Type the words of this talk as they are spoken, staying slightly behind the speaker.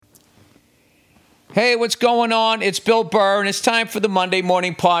Hey, what's going on? It's Bill Burr, and it's time for the Monday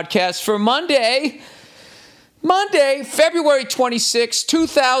Morning Podcast for Monday, February 26,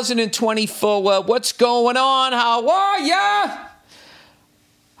 2024. Well, what's going on? How are ya?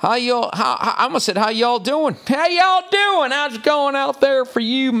 How y'all doing? How y'all doing? How's it going out there for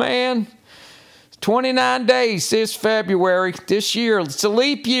you, man? 29 days this February, this year. It's a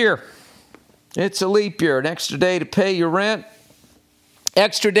leap year. It's a leap year. An extra day to pay your rent.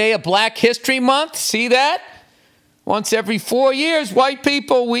 Extra day of Black History Month. See that? Once every 4 years, white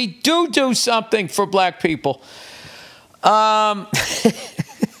people, we do something for black people.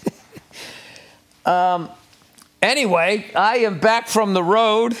 Anyway, I am back from the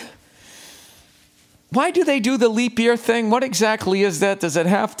road. Why do they do the leap year thing? What exactly is that? Does it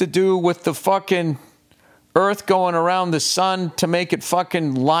have to do with the fucking earth going around the sun to make it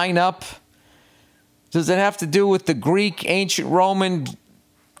fucking line up? Does it have to do with the Greek, ancient Roman,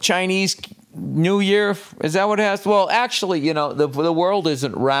 Chinese New Year? Is that what it has? Well, actually, the world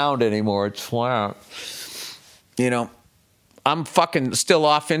isn't round anymore. It's flat. I'm fucking still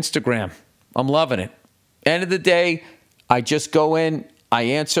off Instagram. I'm loving it. End of the day, I just go in, I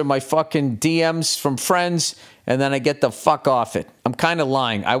answer my fucking DMs from friends, and then I get the fuck off it. I'm kind of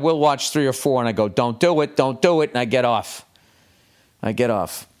lying. I will watch 3 or 4, and I go, don't do it, and I get off.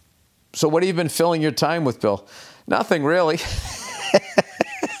 So what have you been filling your time with, Bill? Nothing, really.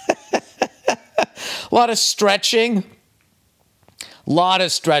 A lot of stretching.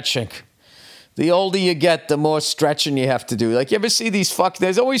 The older you get, the more stretching you have to do. Like, you ever see these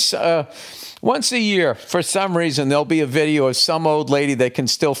there's always, once a year, for some reason, there'll be a video of some old lady that can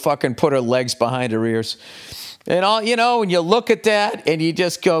still fucking put her legs behind her ears. And and you look at that and you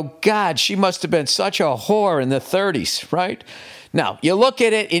just go, God, she must have been such a whore in the 30s, right? Now, you look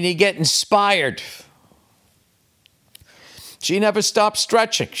at it and you get inspired. She never stopped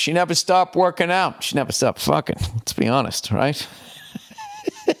stretching. She never stopped working out. She never stopped fucking. Let's be honest, right?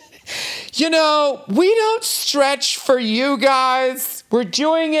 We don't stretch for you guys. We're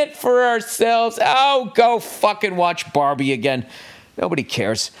doing it for ourselves. Oh, go fucking watch Barbie again. Nobody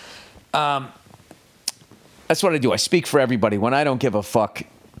cares. That's what I do. I speak for everybody when I don't give a fuck.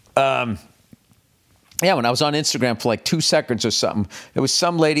 When I was on Instagram for like 2 seconds or something, there was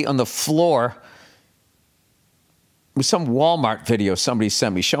some lady on the floor. It was some Walmart video somebody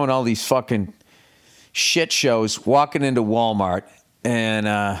sent me showing all these fucking shit shows walking into Walmart. And,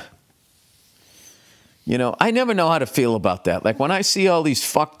 I never know how to feel about that. Like, when I see all these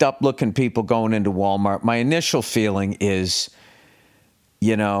fucked up looking people going into Walmart, my initial feeling is,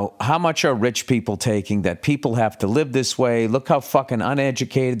 how much are rich people taking that people have to live this way? Look how fucking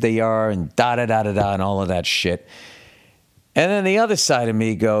uneducated they are and da-da-da-da-da and all of that shit. And then the other side of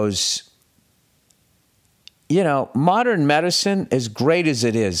me goes, modern medicine, as great as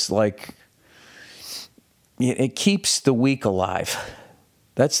it is, like, it keeps the weak alive.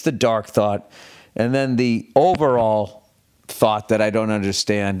 That's the dark thought. And then the overall thought that I don't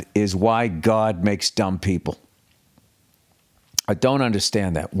understand is why God makes dumb people. I don't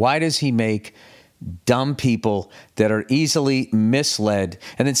understand that. Why does he make dumb people that are easily misled?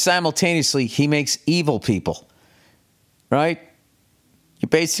 And then simultaneously, he makes evil people, right? You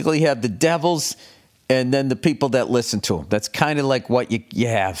basically have the devils and then the people that listen to him. That's kind of like what you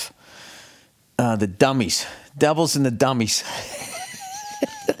have. The dummies. Devils and the dummies.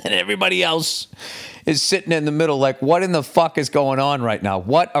 And everybody else is sitting in the middle like, what in the fuck is going on right now?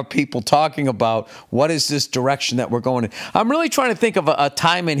 What are people talking about? What is this direction that we're going in? I'm really trying to think of a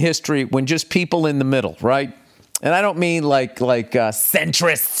time in history when just people in the middle, right? And I don't mean like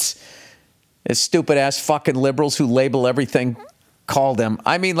centrists, as stupid-ass fucking liberals who label everything, call them.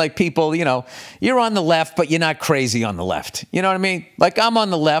 I mean like people, you're on the left, but you're not crazy on the left. You know what I mean? Like, I'm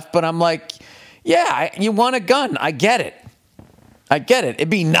on the left, but I'm like, yeah, you want a gun. I get it. It'd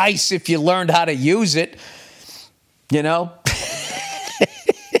be nice if you learned how to use it, I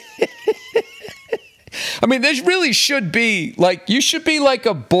mean, there really should be, you should be like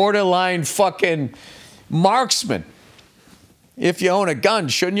a borderline fucking marksman if you own a gun,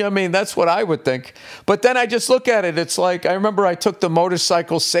 shouldn't you? I mean, that's what I would think. But then I just look at it. It's like, I remember I took the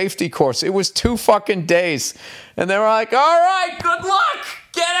motorcycle safety course. It was 2 fucking days. And they were like, all right, good luck.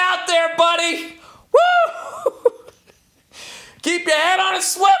 Get out there, buddy. Woo! Keep your head on a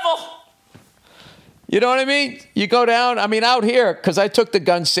swivel. You know what I mean? You go down, out here, because I took the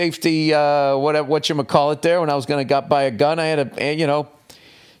gun safety, whatchamacallit there, when I was going to buy a gun. I had to,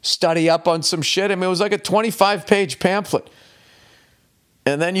 study up on some shit. It was like a 25-page pamphlet.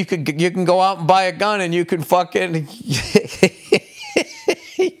 And then you can go out and buy a gun and you can fucking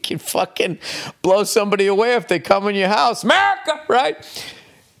you can fucking blow somebody away if they come in your house. America, right?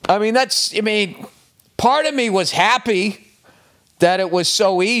 Part of me was happy that it was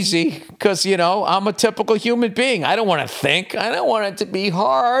so easy because, I'm a typical human being. I don't want to think. I don't want it to be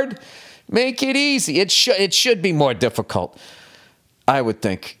hard. Make it easy. It should be more difficult, I would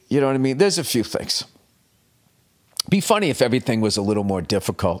think. You know what I mean? There's a few things. Be funny if everything was a little more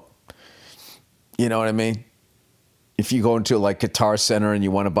difficult. You know what I mean? If you go into like Guitar Center and you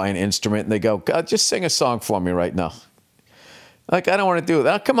want to buy an instrument and they go, God, just sing a song for me right now. Like, I don't want to do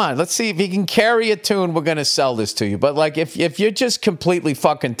that. Come on, let's see if you can carry a tune. We're going to sell this to you. But like, if you're just completely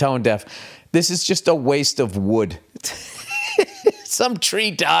fucking tone deaf, this is just a waste of wood. Some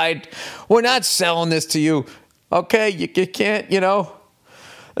tree died. We're not selling this to you. Okay, you can't, sun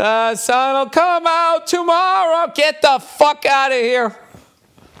will come out tomorrow. Get the fuck out of here.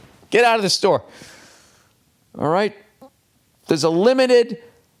 Get out of the store. All right? There's a limited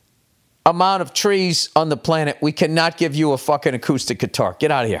amount of trees on the planet. We cannot give you a fucking acoustic guitar. Get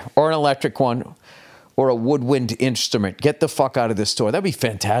out of here. Or an electric one. Or a woodwind instrument. Get the fuck out of this store. That'd be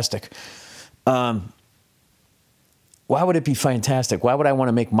fantastic. Why would it be fantastic? Why would I want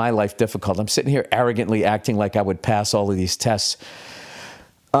to make my life difficult? I'm sitting here arrogantly acting like I would pass all of these tests.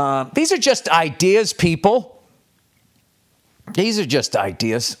 These are just ideas, people. These are just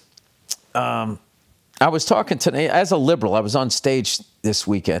ideas. I was talking today, as a liberal, I was on stage this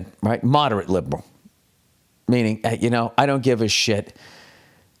weekend, right? Moderate liberal. Meaning, I don't give a shit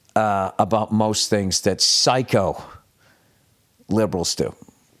about most things that psycho liberals do.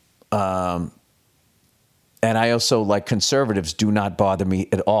 And I also, like conservatives, do not bother me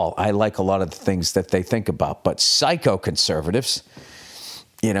at all. I like a lot of the things that they think about. But psycho-conservatives,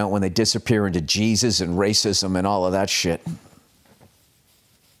 when they disappear into Jesus and racism and all of that shit.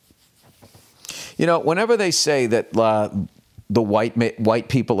 Whenever they say that the white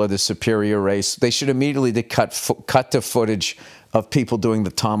people are the superior race, they should immediately cut to footage of people doing the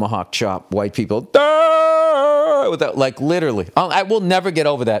tomahawk chop, white people. Without, like, literally. I will never get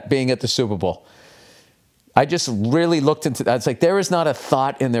over that being at the Super Bowl. I just really looked into that. It's like there is not a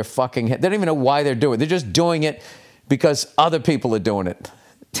thought in their fucking head. They don't even know why they're doing it. They're just doing it because other people are doing it.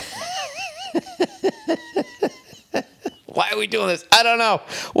 Why are we doing this? I don't know.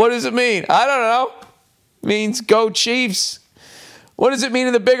 What does it mean? I don't know. It means go Chiefs. What does it mean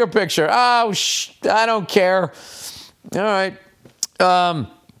in the bigger picture? Oh, I don't care. All right.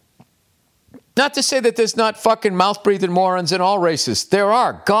 Not to say that there's not fucking mouth-breathing morons in all races. There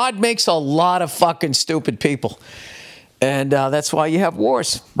are. God makes a lot of fucking stupid people. And that's why you have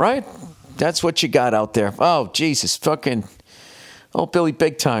wars, right? That's what you got out there. Oh, Jesus, fucking... Oh, Billy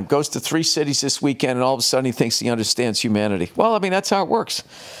Big Time goes to 3 cities this weekend, and all of a sudden he thinks he understands humanity. Well, I mean, that's how it works.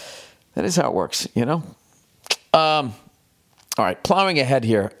 That is how it works, All right, plowing ahead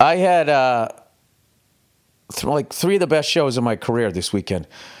here. I had like 3 of the best shows of my career this weekend.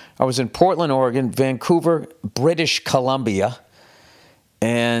 I was in Portland, Oregon, Vancouver, British Columbia,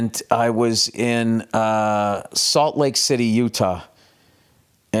 and I was in Salt Lake City, Utah.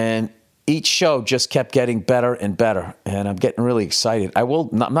 And each show just kept getting better and better, and I'm getting really excited. I'm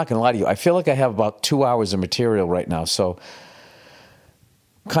not going to lie to you. I feel like I have about 2 hours of material right now, so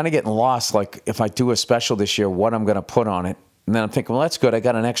I'm kind of getting lost, like if I do a special this year, what I'm going to put on it. And then I'm thinking, well, that's good. I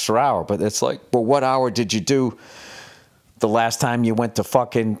got an extra hour. But it's like, well, what hour did you do the last time you went to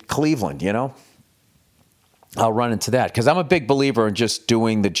fucking Cleveland, I'll run into that. Because I'm a big believer in just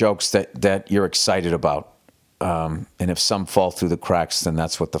doing the jokes that you're excited about. And if some fall through the cracks, then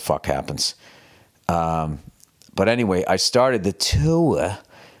that's what the fuck happens. But anyway, I started the tour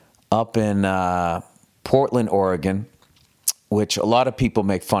up in Portland, Oregon, which a lot of people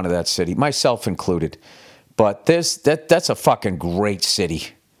make fun of that city, myself included. But that's a fucking great city.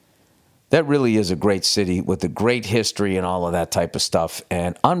 That really is a great city with a great history and all of that type of stuff,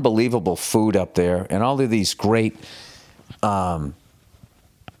 and unbelievable food up there, and all of these great,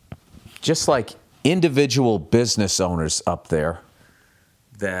 just like individual business owners up there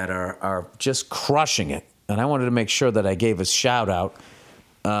that are just crushing it. And I wanted to make sure that I gave a shout out.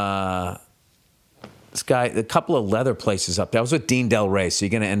 This guy, a couple of leather places up there. I was with Dean Del Rey, so you're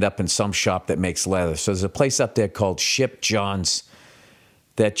going to end up in some shop that makes leather. So there's a place up there called Ship John's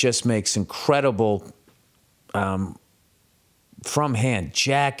that just makes incredible from hand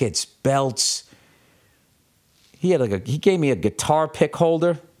jackets, belts. He gave me a guitar pick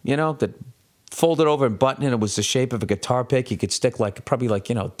holder, that folded over and buttoned, and it was the shape of a guitar pick. You could stick probably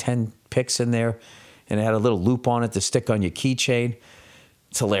 10 picks in there, and it had a little loop on it to stick on your keychain.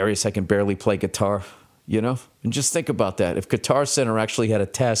 It's hilarious. I can barely play guitar, And just think about that. If Guitar Center actually had a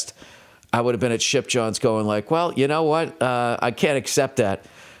test, I would have been at Ship John's going like, well, you know what? I can't accept that.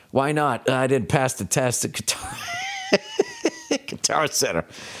 Why not? I didn't pass the test at Guitar Guitar Center.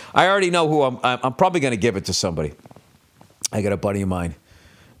 I already know who I'm probably going to give it to somebody. I got a buddy of mine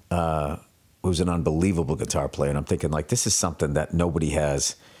who's an unbelievable guitar player, and I'm thinking, like, this is something that nobody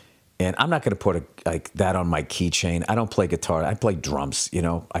has. And I'm not going to put like that on my keychain. I don't play guitar. I play drums, you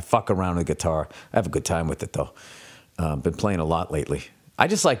know. I fuck around with guitar. I have a good time with it, though. Been playing a lot lately. I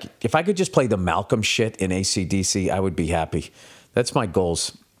just like, if I could just play the Malcolm shit in AC/DC, I would be happy. That's my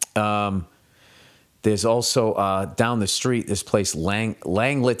goals. There's also, down the street, this place,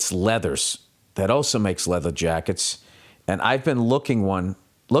 Langlet's Leathers, that also makes leather jackets. And I've been looking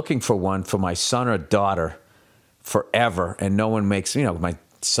for one for my son or daughter forever, and no one makes, you know, my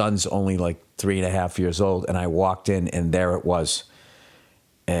son's only like 3.5 years old, and I walked in, and there it was.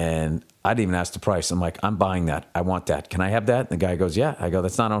 And I didn't even ask the price. I'm like, I'm buying that. I want that. Can I have that? And the guy goes, yeah. I go,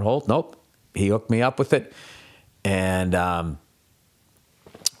 that's not on hold. Nope. He hooked me up with it. And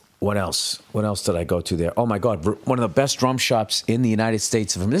what else? What else did I go to there? Oh, my God. One of the best drum shops in the United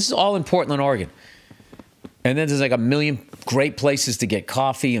States. This is all in Portland, Oregon. And then there's like a million great places to get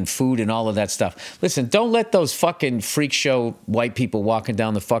coffee and food and all of that stuff. Listen, don't let those fucking freak show white people walking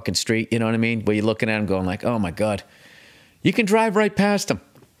down the fucking street, you know what I mean? Where you're looking at them going like, oh, my God. You can drive right past them,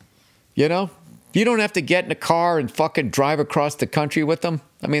 you know? You don't have to get in a car and fucking drive across the country with them.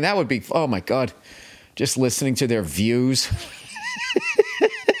 I mean, that would be, oh, my God. Just listening to their views.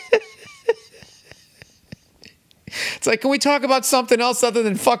 It's like, can we talk about something else other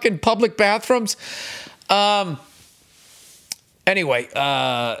than fucking public bathrooms? Anyway,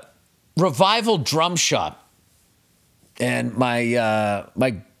 Revival Drum Shop. And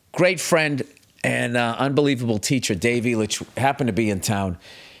my great friend and unbelievable teacher, Dave Elich, happened to be in town.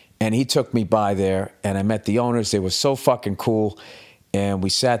 And he took me by there, and I met the owners. They were so fucking cool. And we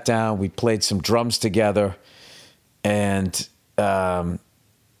sat down, we played some drums together. And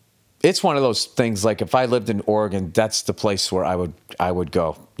it's one of those things, like if I lived in Oregon, that's the place where I would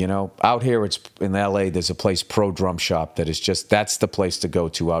go. You know, out here, it's in LA, there's a place, Pro Drum Shop, that is just, that's the place to go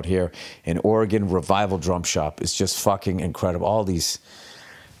to out here. In Oregon, Revival Drum Shop is just fucking incredible. All these,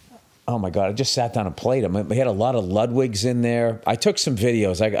 oh my God, I just sat down and played them. We had a lot of Ludwigs in there. I took some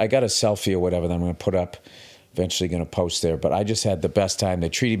videos. I got a selfie or whatever that I'm going to put up, eventually going to post there. But I just had the best time. They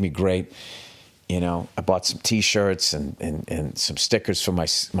treated me great. You know, I bought some T-shirts and some stickers for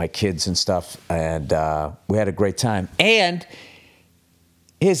my kids and stuff, and we had a great time. And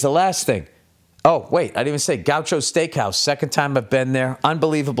here's the last thing. Oh, wait, I didn't even say Gaucho's Steakhouse. Second time I've been there.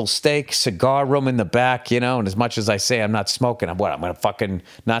 Unbelievable steak, cigar room in the back, you know, and as much as I say I'm not smoking, I'm going to fucking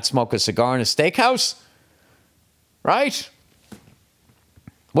not smoke a cigar in a steakhouse? Right?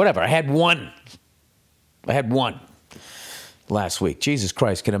 Whatever, I had one last week. Jesus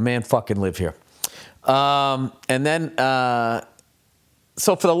Christ, can a man fucking live here? And then,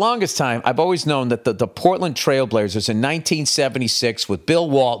 so for the longest time, I've always known that the Portland Trailblazers in 1976 with Bill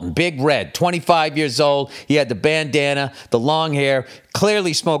Walton, Big Red, 25 years old. He had the bandana, the long hair,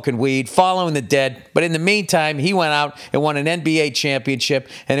 clearly smoking weed, following the dead. But in the meantime, he went out and won an NBA championship,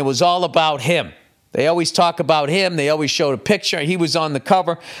 and it was all about him. They always talk about him. They always showed a picture. He was on the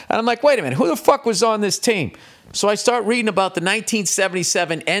cover. And I'm like, wait a minute, who the fuck was on this team? So I start reading about the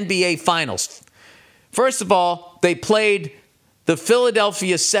 1977 NBA Finals. First of all, they played the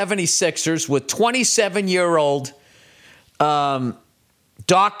Philadelphia 76ers with 27-year-old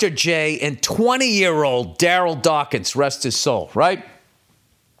Dr. J and 20-year-old Daryl Dawkins, rest his soul, right?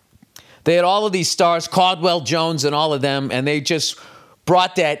 They had all of these stars, Caldwell Jones and all of them, and they just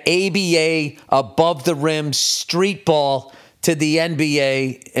brought that ABA above-the-rim street ball to the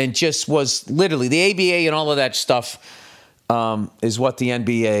NBA and just was literally, the ABA and all of that stuff is what the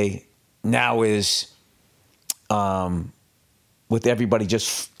NBA now is. With everybody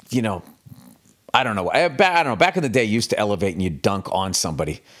just, you know, I don't know. Back in the day, you used to elevate and you dunk on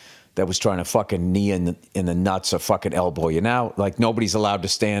somebody that was trying to fucking knee in the nuts or fucking elbow you. Now, like, nobody's allowed to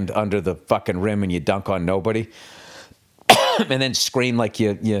stand under the fucking rim and you dunk on nobody and then scream like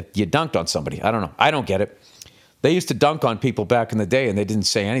you dunked on somebody. I don't know. I don't get it. They used to dunk on people back in the day and they didn't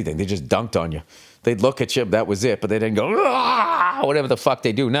say anything. They just dunked on you. They'd look at you, that was it, but they didn't go, whatever the fuck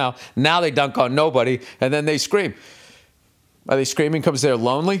they do now. Now they dunk on nobody, and then they scream. Are they screaming because they're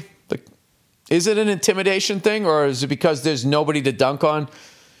lonely? Like, is it an intimidation thing, or is it because there's nobody to dunk on?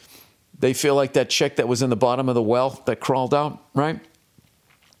 They feel like that chick that was in the bottom of the well that crawled out, right?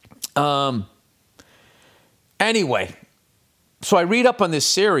 Anyway, so I read up on this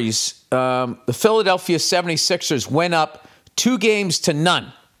series. The Philadelphia 76ers went up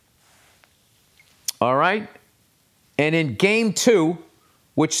 2-0. All right? And in game 2,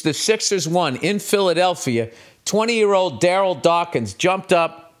 which the Sixers won in Philadelphia, 20-year-old Daryl Dawkins jumped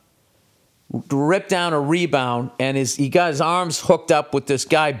up, ripped down a rebound, and he got his arms hooked up with this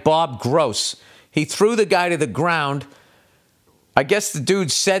guy, Bob Gross. He threw the guy to the ground. I guess the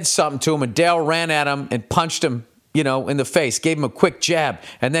dude said something to him, and Dale ran at him and punched him, in the face, gave him a quick jab,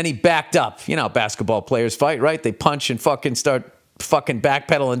 and then he backed up. You know how basketball players fight, right? They punch and fucking start fucking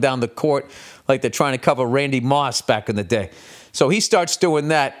backpedaling down the court like they're trying to cover Randy Moss back in the day. So he starts doing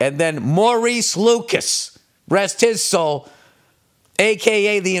that, and then Maurice Lucas, rest his soul,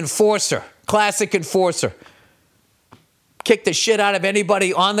 a.k.a. the Enforcer, classic Enforcer, kicked the shit out of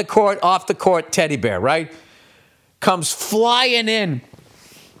anybody on the court, off the court, teddy bear, right? Comes flying in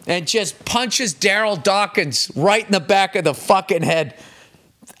and just punches Daryl Dawkins right in the back of the fucking head.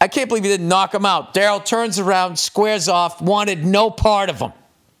 I can't believe he didn't knock him out. Daryl turns around, squares off, wanted no part of him.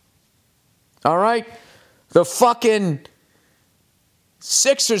 All right? The fucking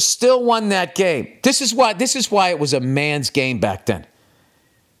Sixers still won that game. This is why it was a man's game back then.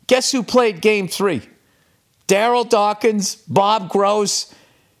 Guess who played game 3? Daryl Dawkins, Bob Gross,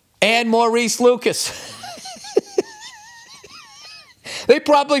 and Maurice Lucas. They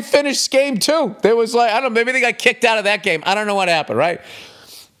probably finished game 2. There was I don't know, maybe they got kicked out of that game. I don't know what happened, right?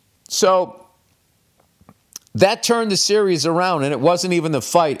 So that turned the series around, and it wasn't even the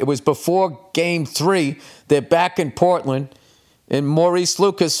fight. It was before game 3. They're back in Portland, and Maurice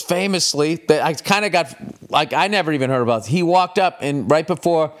Lucas famously, I kind of got, I never even heard about this. He walked up, and right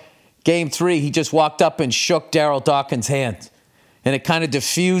before game 3, he just walked up and shook Daryl Dawkins' hand. And it kind of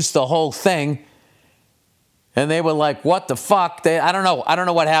diffused the whole thing. And they were like, what the fuck? I don't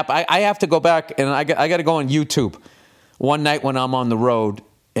know what happened. I have to go back, and I got to go on YouTube one night when I'm on the road.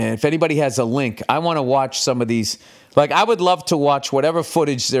 And if anybody has a link, I want to watch some of these. I would love to watch whatever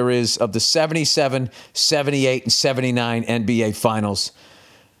footage there is of the 77, 78, and 79 NBA Finals.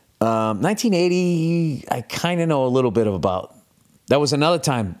 1980, I kind of know a little bit about. That was another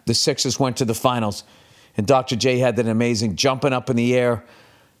time the Sixers went to the finals, and Dr. J had that amazing jumping up in the air,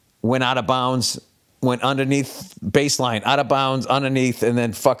 went out of bounds, went underneath baseline, out of bounds, underneath, and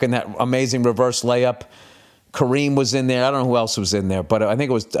then fucking that amazing reverse layup. Kareem was in there. I don't know who else was in there, but I think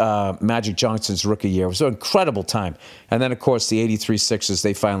it was Magic Johnson's rookie year. It was an incredible time. And then, of course, the 83 Sixers,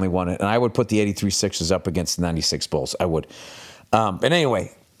 they finally won it. And I would put the 83 Sixers up against the 96 Bulls. I would. But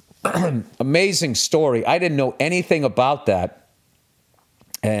anyway, amazing story. I didn't know anything about that.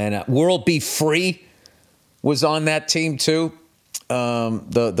 And World Be Free was on that team, too.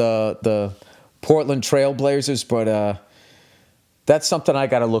 The Portland Trailblazers, but that's something I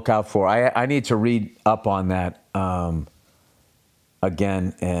got to look out for. I need to read up on that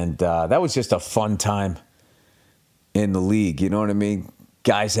again, and that was just a fun time in the league. You know what I mean?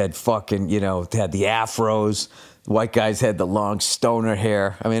 Guys had fucking, they had the afros. White guys had the long stoner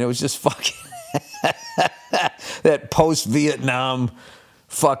hair. I mean, it was just fucking that post-Vietnam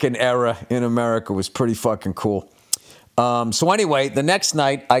fucking era in America was pretty fucking cool. So anyway, the next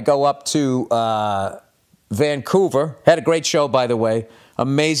night I go up to Vancouver. Had a great show, by the way.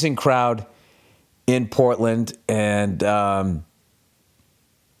 Amazing crowd in Portland. And I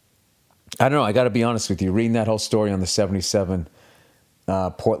don't know, I got to be honest with you. Reading that whole story on the 77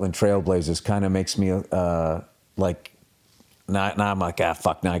 Portland Trailblazers kind of makes me now I'm like,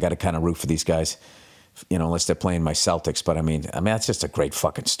 fuck, now I got to kind of root for these guys, unless they're playing my Celtics. But I mean, that's just a great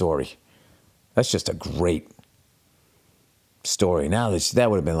fucking story. That's just a great story. Now that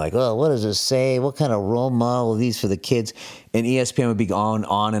would have been like, oh, what does this say? What kind of role model are these for the kids? And ESPN would be going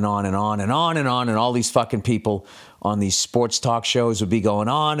on and on and on and on and on, and all these fucking people on these sports talk shows would be going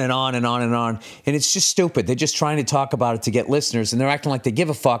on and on and on and on. And it's just stupid. They're just trying to talk about it to get listeners, and they're acting like they give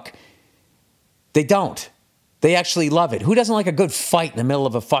a fuck. They don't. They actually love it. Who doesn't like a good fight in the middle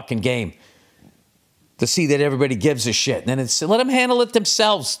of a fucking game? To see that everybody gives a shit. And then let them handle it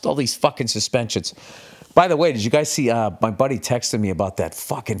themselves, all these fucking suspensions. By the way, did you guys see my buddy texted me about that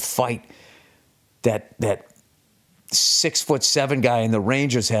fucking fight that 6'7" guy in the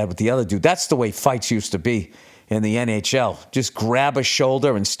Rangers had with the other dude? That's the way fights used to be in the NHL. Just grab a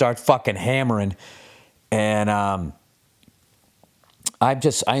shoulder and start fucking hammering. And I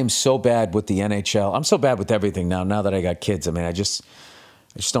am so bad with the NHL. I'm so bad with everything now that I got kids. I mean, I just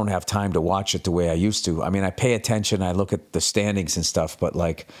don't have time to watch it the way I used to. I mean, I pay attention. I look at the standings and stuff, but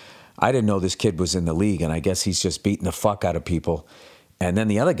I didn't know this kid was in the league, and I guess he's just beating the fuck out of people. And then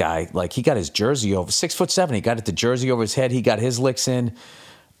the other guy, he got his jersey over, 6'7". He got the jersey over his head. He got his licks in.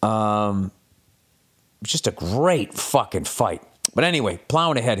 Just a great fucking fight. But anyway,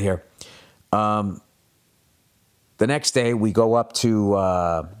 plowing ahead here. The next day, we go up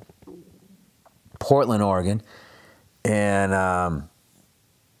to Portland, Oregon, and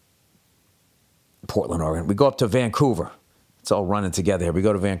we go up to Vancouver. It's all running together here. We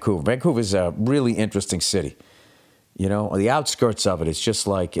go to Vancouver. Vancouver's a really interesting city. You know, the outskirts of it, it's just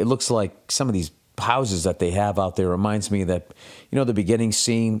like, it looks like some of these houses that they have out there reminds me of that, you know, the beginning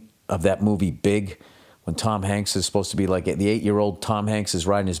scene of that movie Big, when Tom Hanks is supposed to be like, the 8-year-old Tom Hanks is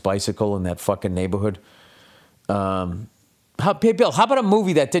riding his bicycle in that fucking neighborhood. Hey, Bill, how about a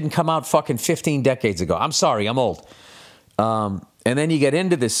movie that didn't come out fucking 15 decades ago? I'm sorry, I'm old. And then you get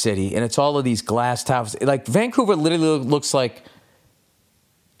into this city, and it's all of these glass towers. Like, Vancouver literally looks like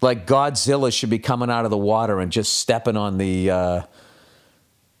Godzilla should be coming out of the water and just stepping on the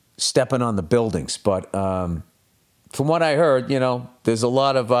buildings. But from what I heard, you know, there's a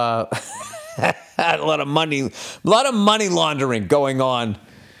lot of money laundering going on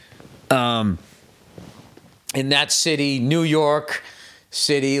in that city, New York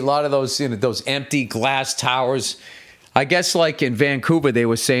City. A lot of those, you know, those empty glass towers. I guess like in Vancouver, they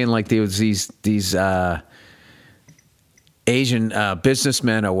were saying like there was these Asian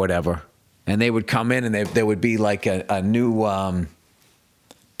businessmen or whatever, and they would come in and there would be like a new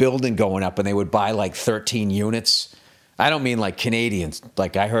building going up, and they would buy like 13 units. I don't mean like Canadians,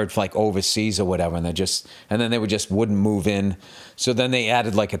 like I heard like overseas or whatever, and then they wouldn't move in. So then they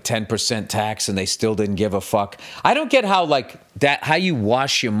added like a 10% tax, and they still didn't give a fuck. I don't get how how you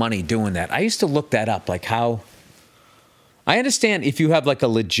wash your money doing that. I used to look that up, like how. I understand if you have like a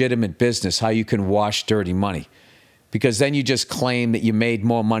legitimate business, how you can wash dirty money, because then you just claim that you made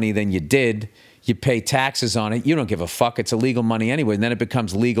more money than you did. You pay taxes on it. You don't give a fuck. It's illegal money anyway. And then it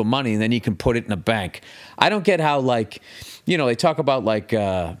becomes legal money, and then you can put it in a bank. I don't get how, like, you know, they talk about, like,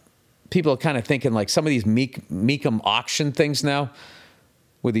 people are kind of thinking, like, some of these Meekum auction things now,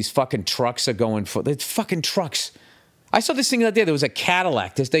 where these fucking trucks are going for. It's fucking trucks. I saw this thing the other day. There was a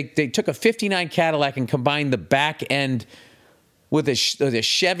Cadillac. They took a 59 Cadillac and combined the back end with a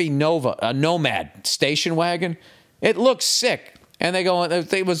Chevy Nomad station wagon. It looks sick. And they go,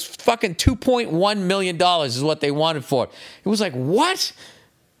 it was fucking $2.1 million is what they wanted for it. It was like, what?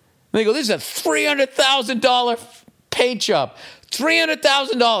 And they go, this is a $300,000 paint job.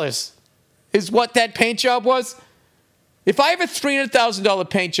 $300,000 is what that paint job was. If I have a $300,000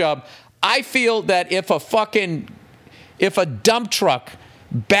 paint job, I feel that if a dump truck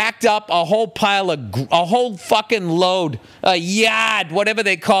backed up a whole fucking load, a yard, whatever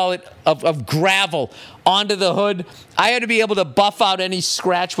they call it, of gravel onto the hood, I had to be able to buff out any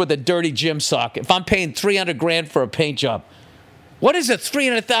scratch with a dirty gym sock if I'm paying $300,000 for a paint job. What is a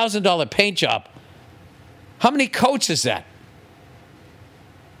 $300,000 paint job? How many coats is that?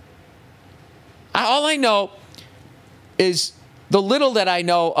 All I know is the little that I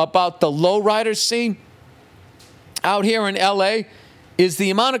know about the lowrider scene out here in L.A. is the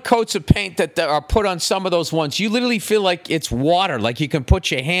amount of coats of paint that are put on some of those ones. You literally feel like it's water, like you can put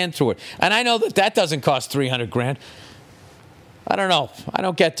your hand through it. And I know that doesn't cost $300,000. I don't know. I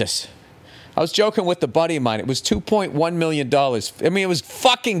don't get this. I was joking with a buddy of mine. It was $2.1 million. I mean, it was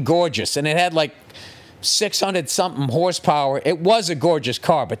fucking gorgeous. And it had like 600-something horsepower. It was a gorgeous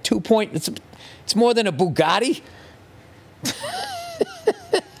car, but it's more than a Bugatti.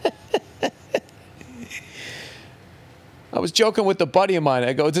 I was joking with a buddy of mine.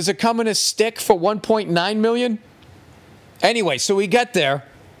 I go, does it come in a stick for $1.9 million? Anyway, so we get there,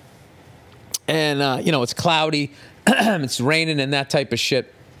 and, you know, it's cloudy. It's raining and that type of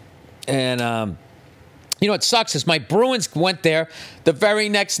shit. And, you know, it sucks is my Bruins went there the very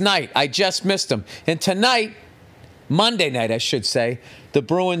next night. I just missed them. And tonight, Monday night, I should say, the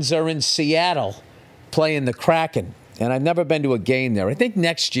Bruins are in Seattle playing the Kraken. And I've never been to a game there. I think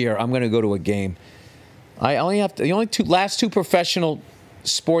next year I'm going to go to a game. I only have to, the last two professional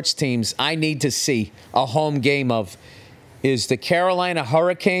sports teams I need to see a home game of is the Carolina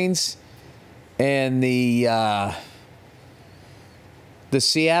Hurricanes and the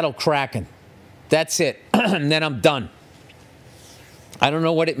Seattle Kraken. That's it. And then I'm done. I don't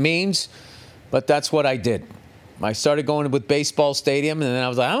know what it means, but that's what I did. I started going with baseball stadium, and then I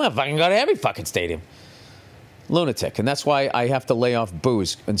was like, I'm going to fucking go to every fucking stadium. Lunatic. And that's why I have to lay off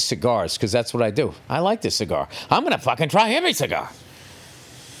booze and cigars, because that's what I do. I like this cigar. I'm going to fucking try every cigar.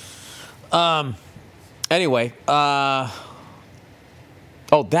 Anyway. That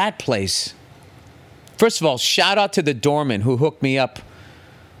place. First of all, shout out to the doorman who hooked me up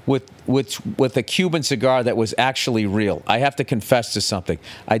with a Cuban cigar that was actually real. I have to confess to something.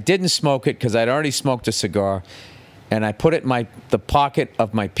 I didn't smoke it because I'd already smoked a cigar, and I put it in the pocket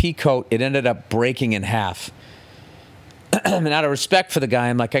of my pea coat. It ended up breaking in half. And out of respect for the guy,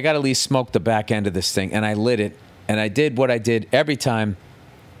 I'm like, I got to at least smoke the back end of this thing. And I lit it. And I did what I did every time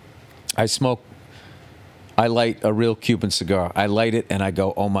I smoke I light a real Cuban cigar. I light it and I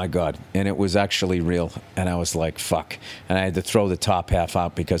go, oh my God. And it was actually real. And I was like, fuck. And I had to throw the top half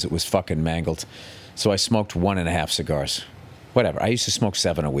out because it was fucking mangled. So I smoked 1.5 cigars. Whatever. I used to smoke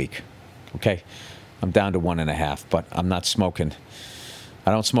 7 a week. Okay? I'm down to 1.5, but I'm not smoking.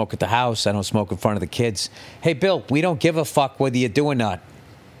 I don't smoke at the house. I don't smoke in front of the kids. Hey, Bill, we don't give a fuck whether you do or not.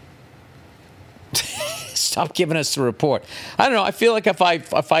 Stop giving us the report. I don't know. I feel like if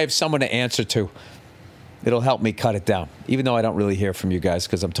I have someone to answer to, it'll help me cut it down, even though I don't really hear from you guys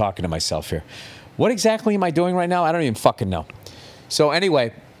because I'm talking to myself here. What exactly am I doing right now? I don't even fucking know. So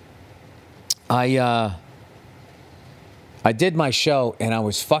anyway, I did my show, and I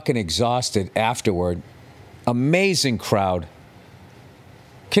was fucking exhausted afterward. Amazing crowd.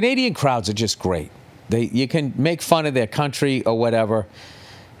 Canadian crowds are just great. You can make fun of their country or whatever,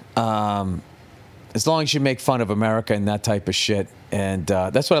 as long as you make fun of America and that type of shit. And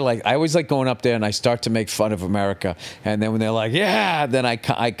that's what I like. I always like going up there and I start to make fun of America. And then when they're like, yeah, then I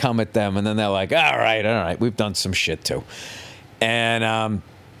come at them. And then they're like, all right, we've done some shit too. And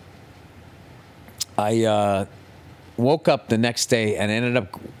I woke up the next day and ended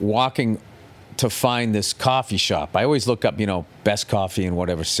up walking to find this coffee shop. I always look up, best coffee in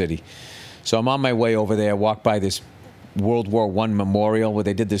whatever city. So I'm on my way over there, walk by this World War I memorial where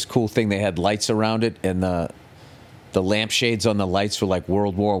they did this cool thing. They had lights around it, and the lampshades on the lights were like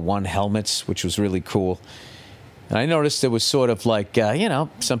World War I helmets, which was really cool. And I noticed there was sort of like,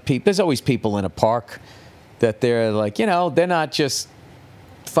 some people, there's always people in a park that they're like, they're not just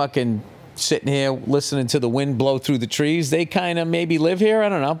fucking sitting here listening to the wind blow through the trees. They kind of maybe live here. I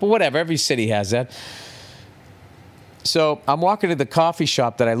don't know, but whatever. Every city has that. So I'm walking to the coffee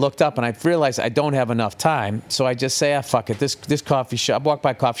shop that I looked up, and I realized I don't have enough time. So I just say, fuck it. This coffee shop, I walk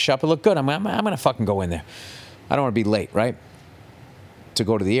by a coffee shop. It looked good. I'm going to fucking go in there. I don't want to be late, right? To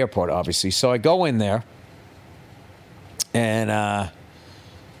go to the airport, obviously. So I go in there, and,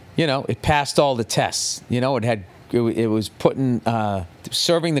 it passed all the tests. It was putting,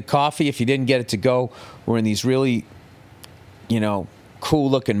 serving the coffee. If you didn't get it to go, were in these really,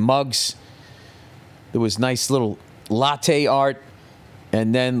 cool-looking mugs. There was nice little latte art,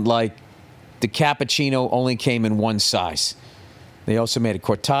 and then like the cappuccino only came in one size. They also made a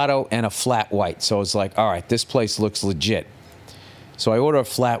cortado and a flat white. So I was like, all right, this place looks legit. So I order a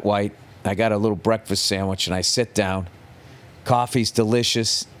flat white. I got a little breakfast sandwich, and I sit down. Coffee's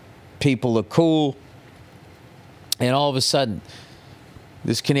delicious. People are cool. And all of a sudden,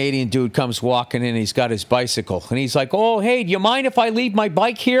 this Canadian dude comes walking in. He's got his bicycle, and he's like, oh, hey, do you mind if I leave my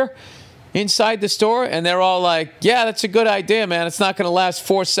bike here inside the store? And they're all like, yeah, that's a good idea, man. It's not going to last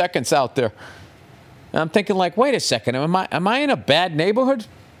 4 seconds out there. And I'm thinking, like, wait a second. Am I in a bad neighborhood?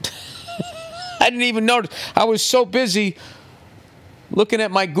 I didn't even notice. I was so busy looking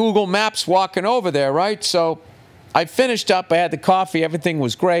at my Google Maps walking over there, right? So I finished up. I had the coffee. Everything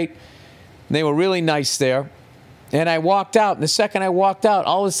was great. And they were really nice there. And I walked out. And the second I walked out,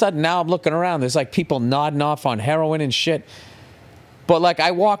 all of a sudden, now I'm looking around. There's, like, people nodding off on heroin and shit. But, like,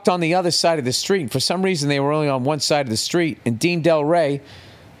 I walked on the other side of the street. And for some reason, they were only on one side of the street. And Dean Del Rey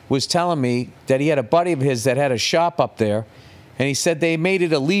was telling me that he had a buddy of his that had a shop up there. And he said they made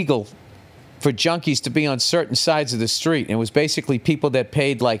it illegal for junkies to be on certain sides of the street. And it was basically people that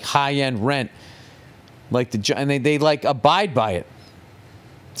paid, like, high-end rent. And they like, abide by it.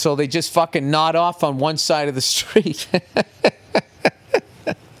 So they just fucking nod off on one side of the street.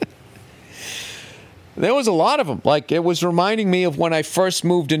 There was a lot of them. Like, it was reminding me of when I first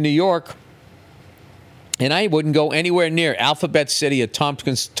moved to New York, and I wouldn't go anywhere near Alphabet City at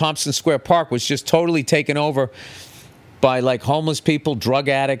Tompkins Square Park was just totally taken over by, like, homeless people, drug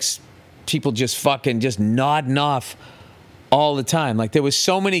addicts, people just fucking just nodding off all the time. Like, there was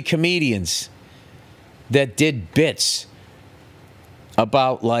so many comedians that did bits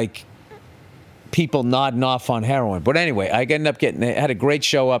about, like, people nodding off on heroin. But anyway, I ended up had a great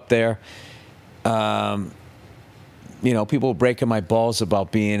show up there. People were breaking my balls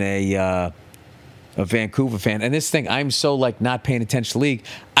about being a Vancouver fan. And this thing, I'm so, like, not paying attention to the league.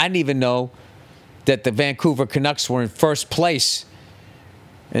 I didn't even know that the Vancouver Canucks were in first place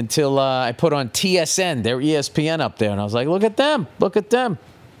until I put on TSN, their ESPN up there. And I was like, look at them.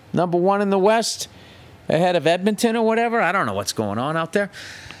 Number one in the West, ahead of Edmonton or whatever. I don't know what's going on out there.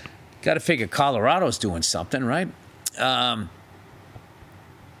 Got to figure Colorado's doing something, right?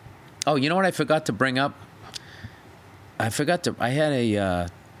 Oh, you know what I forgot to bring up? I had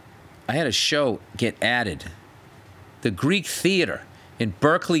a show get added. The Greek Theater in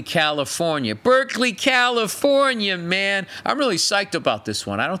Berkeley, California. Berkeley, California, man. I'm really psyched about this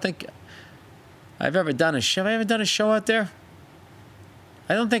one. I don't think I've ever done a show. Have I ever done a show out there?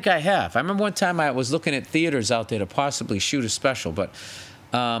 I don't think I have. I remember one time I was looking at theaters out there to possibly shoot a special, but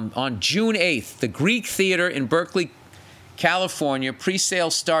on June 8th, the Greek Theater in Berkeley, California,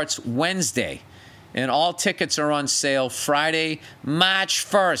 pre-sale starts Wednesday, and all tickets are on sale Friday, March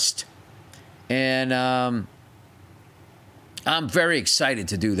 1st. And I'm very excited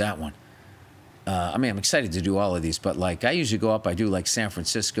to do that one. I'm excited to do all of these, but like I usually go up, I do like San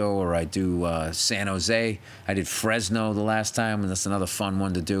Francisco or I do San Jose. I did Fresno the last time, and that's another fun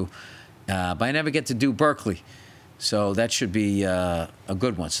one to do. But I never get to do Berkeley, so that should be a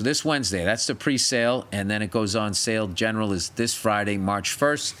good one. So this Wednesday, that's the pre-sale, and then it goes on sale. General is this Friday, March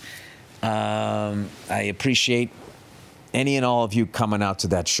 1st. I appreciate any and all of you coming out to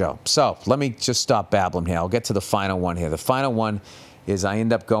that show. So let me just stop babbling here. I'll get to the final one here. The final one is I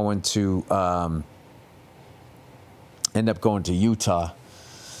end up going to Utah,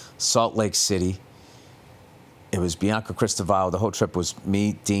 Salt Lake City. It was Bianca Cristoval. The whole trip was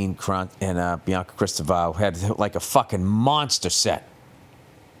me, Dean Crunt, and Bianca Cristoval. Had like a fucking monster set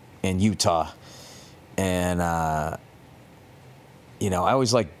in Utah. And, I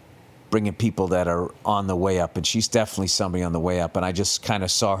always like bringing people that are on the way up, and she's definitely somebody on the way up. And I just kind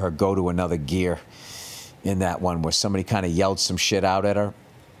of saw her go to another gear in that one where somebody kind of yelled some shit out at her,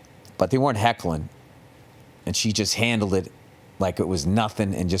 but they weren't heckling, and she just handled it like it was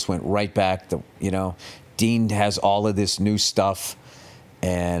nothing and just went right back to, Dean has all of this new stuff,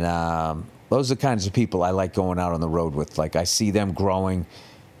 and those are the kinds of people I like going out on the road with. Like, I see them growing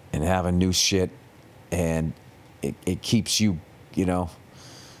and having new shit, and it keeps you, I'm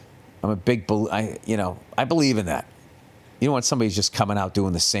a big, I believe in that. You don't want somebody who's just coming out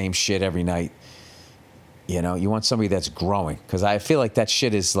doing the same shit every night. You want somebody that's growing, because I feel like that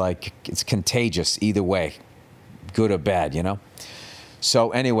shit is like, it's contagious either way, good or bad,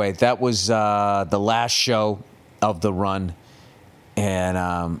 So anyway, that was the last show of the run,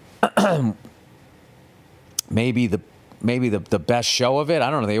 and maybe the best show of it.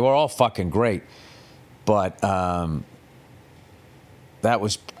 I don't know. They were all fucking great, but that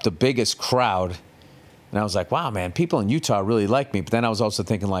was the biggest crowd. And I was like, wow, man, people in Utah really like me. But then I was also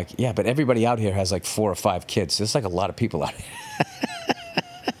thinking, like, yeah, but everybody out here has like 4 or 5 kids. There's like a lot of people out here.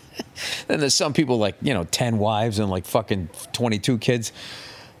 Then there's some people like, 10 wives and like fucking 22 kids.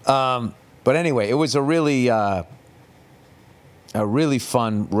 But anyway, it was a really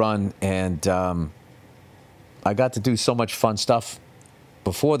fun run. And I got to do so much fun stuff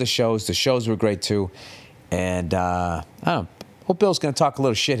before the shows. The shows were great too. And I don't know. Well, Bill's going to talk a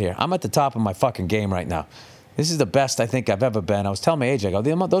little shit here. I'm at the top of my fucking game right now. This is the best I think I've ever been. I was telling my age, I go,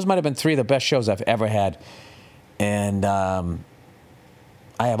 those might have been 3 of the best shows I've ever had. And I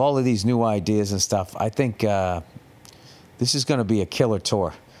have all of these new ideas and stuff. I think this is going to be a killer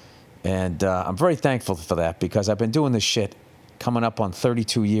tour. And I'm very thankful for that, because I've been doing this shit coming up on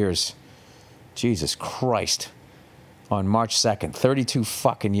 32 years. Jesus Christ. On March 2nd, 32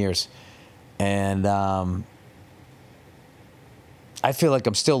 fucking years. And I feel like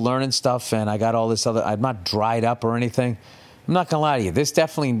I'm still learning stuff, and I got all this other, I'm not dried up or anything. I'm not going to lie to you. There's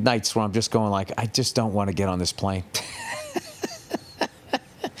definitely nights where I'm just going like, I just don't want to get on this plane.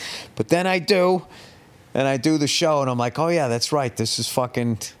 But then I do, and I do the show, and I'm like, oh yeah, that's right. This is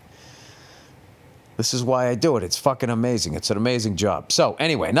why I do it. It's fucking amazing. It's an amazing job. So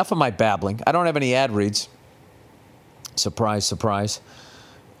anyway, enough of my babbling. I don't have any ad reads. Surprise, surprise.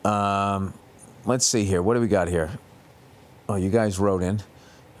 Let's see here. What do we got here? Oh, you guys wrote in.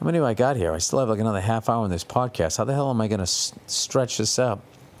 How many do I got here? I still have like another half hour on this podcast. How the hell am I going to stretch this up?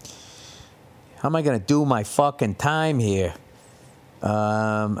 How am I going to do my fucking time here?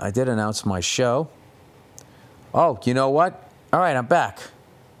 I did announce my show. Oh, you know what? All right, I'm back.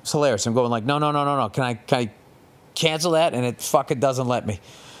 It's hilarious. I'm going like, no. Can I cancel that? And it fucking doesn't let me.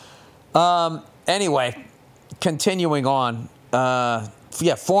 Anyway, continuing on.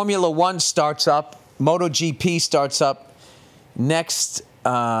 Formula One starts up. MotoGP starts up next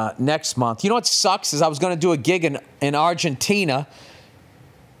month. You know what sucks is I was going to do a gig in Argentina,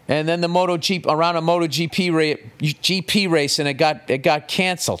 and then the GP race, and it got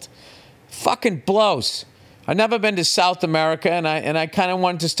canceled. Fucking blows. I've never been to South America, and I kind of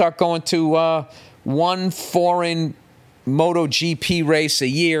wanted to start going to one foreign MotoGP race a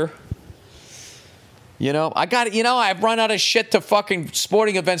year. I've run out of shit to fucking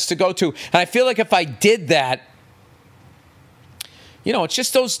sporting events to go to. And I feel like if I did that, it's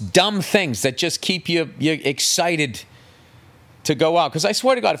just those dumb things that just keep you excited to go out. Because I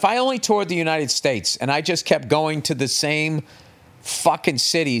swear to God, if I only toured the United States and I just kept going to the same fucking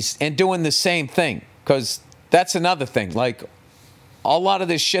cities and doing the same thing, because that's another thing. Like, a lot of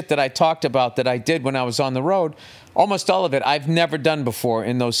this shit that I talked about that I did when I was on the road, almost all of it I've never done before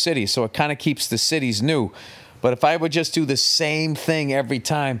in those cities. So it kind of keeps the cities new. But if I would just do the same thing every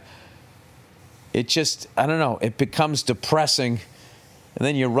time, it just, I don't know, it becomes depressing. And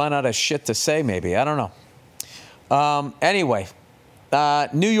then you run out of shit to say, maybe. I don't know. Anyway,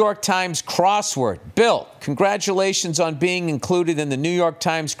 New York Times crossword. Bill, congratulations on being included in the New York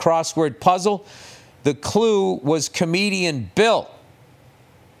Times crossword puzzle. The clue was comedian Bill.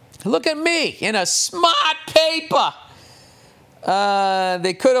 Look at me in a smart paper.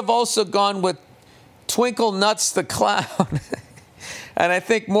 They could have also gone with Twinkle Nuts the Clown. And I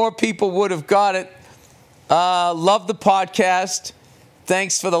think more people would have got it. Love the podcast.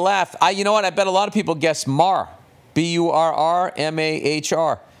 Thanks for the laugh. You know what? I bet a lot of people guessed Mar.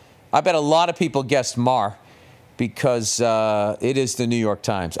 Burrmah. I bet a lot of people guessed Mar because it is the New York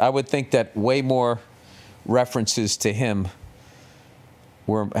Times. I would think that way more references to him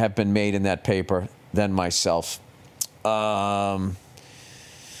have been made in that paper than myself.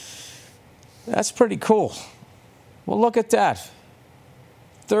 That's pretty cool. Well, look at that.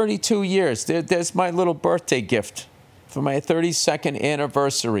 32 years. There's my little birthday gift for my 32nd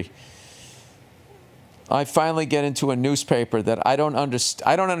anniversary. I finally get into a newspaper that I don't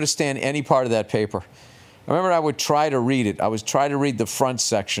understand any part of that paper. I remember I would try to read it. I was trying to read the front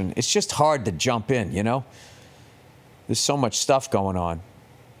section. It's just hard to jump in, you know? There's so much stuff going on.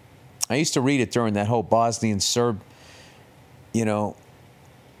 I used to read it during that whole Bosnian Serb, you know,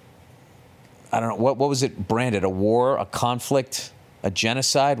 I don't know, what was it branded? A war, a conflict, a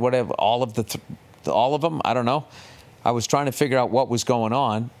genocide, whatever, all of them? I don't know. I was trying to figure out what was going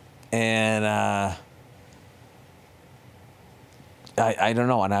on, and I don't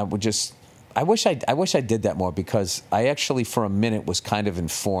know, and I wish I did that more, because I actually for a minute was kind of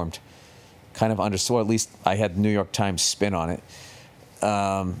informed, kind of understood, or at least I had the New York Times spin on it.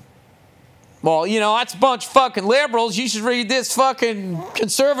 Well, you know, that's a bunch of fucking liberals. You should read this fucking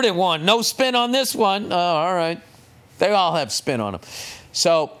conservative one. No spin on this one. Oh, all right. They all have spin on them.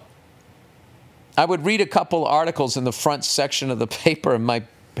 So I would read a couple articles in the front section of the paper, and my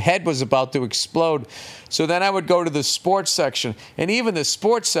head was about to explode. So then I would go to the sports section. And even the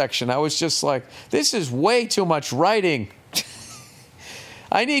sports section, I was just like, this is way too much writing.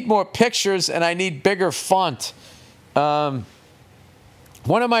 I need more pictures, and I need bigger font.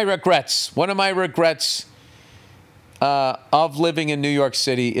 One of my regrets of living in New York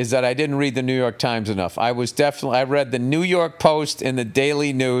City is that I didn't read the New York Times enough. I read the New York Post and the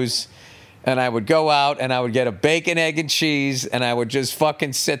Daily News, and I would go out and I would get a bacon, egg, and cheese, and I would just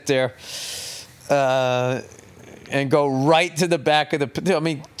fucking sit there and go right to the back of the... I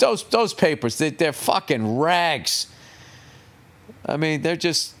mean, those papers, they're fucking rags. I mean, they're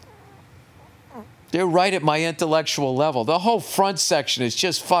right at my intellectual level. The whole front section is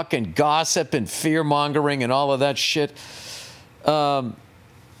just fucking gossip and fear-mongering and all of that shit. What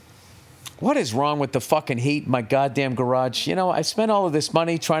is wrong with the fucking heat in my goddamn garage? You know, I spent all of this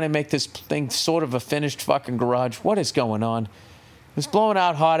money trying to make this thing sort of a finished fucking garage. What is going on? It was blowing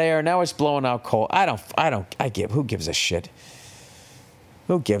out hot air. Now it's blowing out cold. Who gives a shit?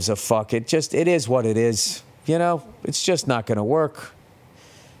 Who gives a fuck? It is what it is. You know, it's just not going to work.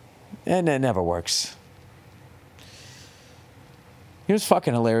 And it never works. You know what's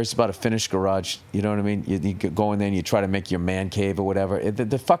fucking hilarious about a finished garage? You know what I mean? You go in there and you try to make your man cave or whatever.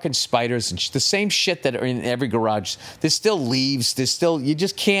 The fucking spiders and the same shit that are in every garage. There's still leaves. You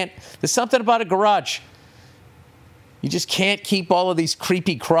just can't. There's something about a garage. You just can't keep all of these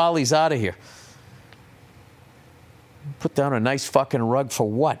creepy crawlies out of here. Put down a nice fucking rug for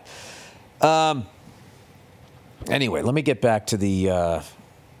what? Anyway, let me get back to the...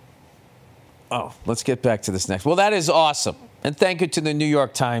 let's get back to this next. Well, that is awesome. And thank you to the New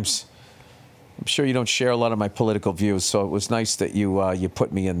York Times. I'm sure you don't share a lot of my political views, so it was nice that you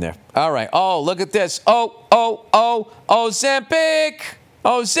put me in there. All right. Oh, look at this. Ozempic.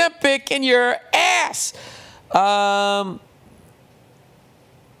 Ozempic in your ass.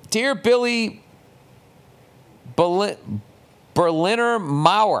 Dear Billy Berliner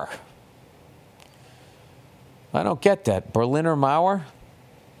Mauer. I don't get that. Berliner Mauer?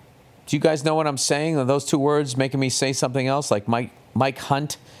 Do you guys know what I'm saying? Are those two words making me say something else, like Mike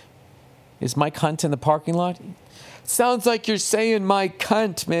Hunt? Is Mike Hunt in the parking lot? Sounds like you're saying Mike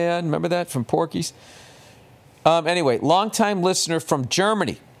Hunt, man. Remember that from Porky's? Anyway, longtime listener from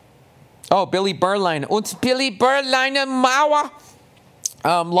Germany. Oh, Billy Berliner. Und Billy Berliner Mauer.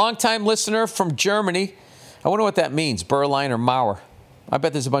 Longtime listener from Germany. I wonder what that means, Berliner Mauer. I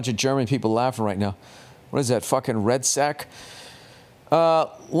bet there's a bunch of German people laughing right now. What is that, fucking red sack?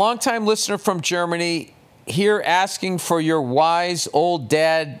 Longtime listener from Germany. here asking for your wise old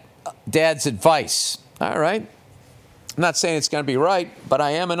dad's advice. All right. I'm not saying it's going to be right, but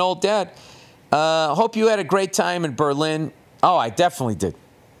I am an old dad. Hope you had a great time in Berlin. Oh, I definitely did.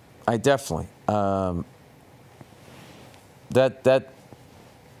 I definitely.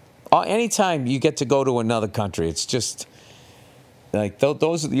 Anytime you get to go to another country, it's just like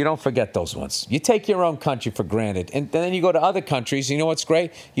those. You don't forget those ones. You take your own country for granted, and then you go to other countries. You know what's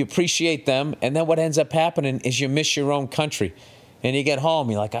great? You appreciate them, and then what ends up happening is you miss your own country, and you get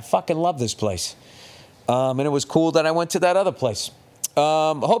home. You're like, I fucking love this place, and it was cool that I went to that other place.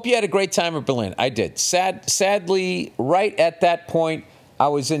 Hope you had a great time in Berlin. I did. Sadly, right at that point, I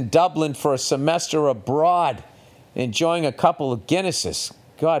was in Dublin for a semester abroad, enjoying a couple of Guinnesses.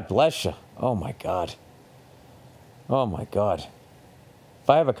 God bless you. Oh, my God. Oh, my God. If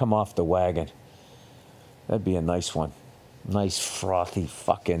I ever come off the wagon, that'd be a nice one. Nice, frothy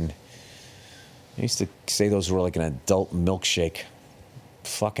fucking... I used to say those were like an adult milkshake.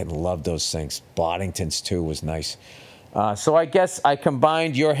 Fucking loved those things. Boddington's, too, was nice. So I guess I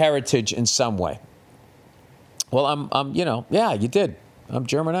combined your heritage in some way. Well, yeah, you did. I'm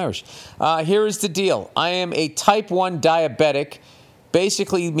German-Irish. Here is the deal. I am a type 1 diabetic.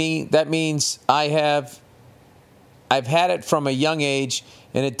 Basically, that means I've had it from a young age,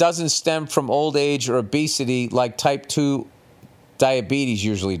 and it doesn't stem from old age or obesity like type 2 diabetes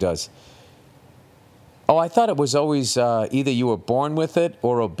usually does. Oh, I thought it was always either you were born with it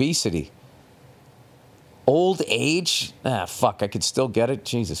or obesity. Old age? Fuck, I could still get it.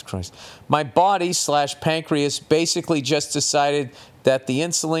 Jesus Christ. My body/pancreas basically just decided that the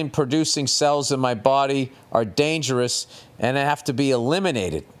insulin-producing cells in my body are dangerous and have to be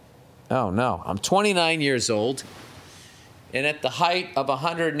eliminated. Oh, no. I'm 29 years old, and at the height of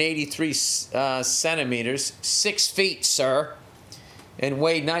 183 centimeters, 6 feet, sir, and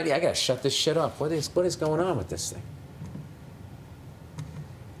weigh 90... I got to shut this shit up. What is going on with this thing?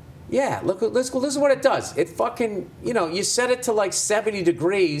 Yeah, listen to what it does. It fucking, you set it to like 70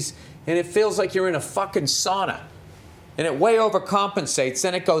 degrees, and it feels like you're in a fucking sauna. And it way overcompensates.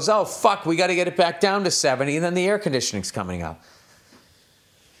 Then it goes, oh, fuck, we got to get it back down to 70, and then the air conditioning's coming up.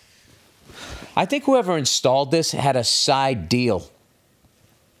 I think whoever installed this had a side deal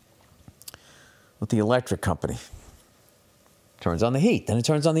with the electric company. Turns on the heat, then it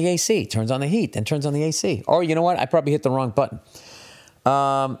turns on the AC. Turns on the heat, then turns on the AC. Or you know what? I probably hit the wrong button.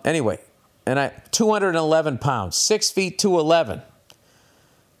 Anyway, and 211 pounds, 6 feet 211.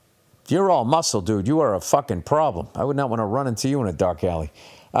 If you're all muscle, dude, you are a fucking problem. I would not want to run into you in a dark alley.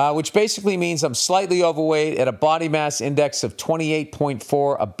 Which basically means I'm slightly overweight at a body mass index of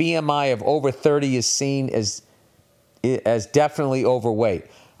 28.4. A BMI of over 30 is seen as definitely overweight.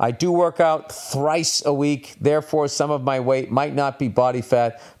 I do work out thrice a week. Therefore, some of my weight might not be body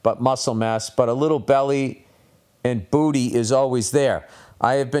fat, but muscle mass. But a little belly and booty is always there.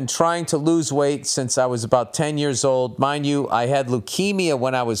 I have been trying to lose weight since I was about 10 years old. Mind you, I had leukemia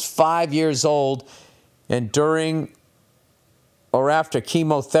when I was 5 years old, and during or after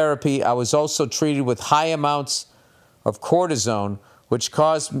chemotherapy, I was also treated with high amounts of cortisone, which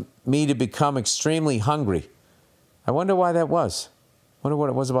caused me to become extremely hungry. I wonder why that was. I wonder what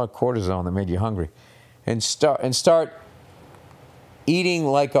it was about cortisone that made you hungry. And start eating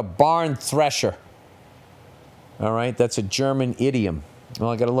like a barn thresher. All right, that's a German idiom. Well,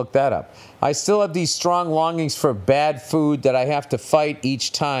 I got to look that up. I still have these strong longings for bad food that I have to fight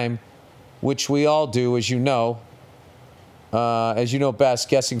each time, which we all do, as you know. As you know best,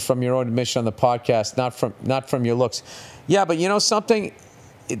 guessing from your own admission on the podcast, not from your looks. Yeah, but you know something?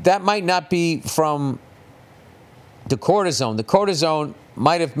 That might not be from the cortisone. The cortisone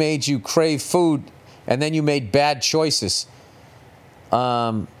might have made you crave food, and then you made bad choices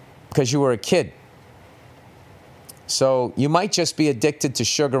because you were a kid. So you might just be addicted to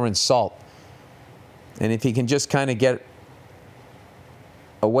sugar and salt. And if you can just kind of get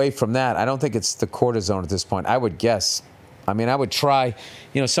away from that, I don't think it's the cortisone at this point. I would guess. I mean, I would try,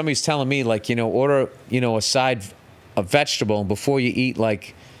 somebody's telling me, like, order, a side of vegetable, and before you eat,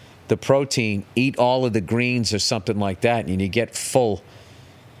 like, the protein, eat all of the greens or something like that, and you get full.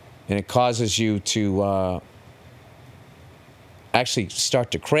 And it causes you to actually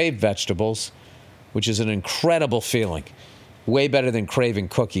start to crave vegetables, which is an incredible feeling. Way better than craving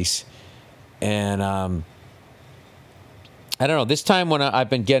cookies. And I don't know, this time when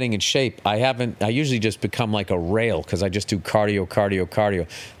I've been getting in shape, I usually just become like a rail because I just do cardio.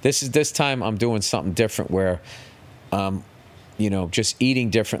 This time I'm doing something different where, just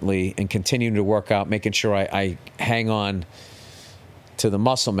eating differently and continuing to work out, making sure I hang on to the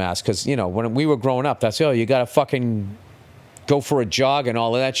muscle mass. Because, when we were growing up, that's, you got to fucking go for a jog and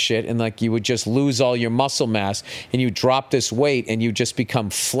all of that shit, and like you would just lose all your muscle mass, and you drop this weight, and you just become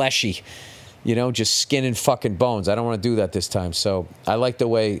fleshy, just skin and fucking bones. I don't want to do that this time. So I like the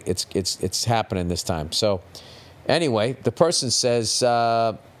way it's happening this time. So anyway, the person says,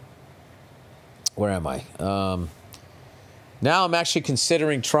 where am I? Now I'm actually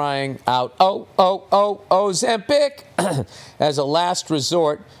considering trying out Ozempic as a last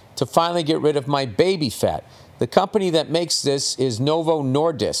resort to finally get rid of my baby fat. The company that makes this is Novo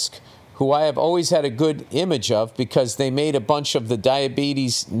Nordisk, who I have always had a good image of because they made a bunch of the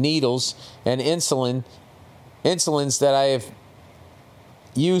diabetes needles and insulins that I have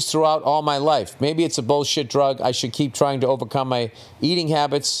used throughout all my life. Maybe it's a bullshit drug. I should keep trying to overcome my eating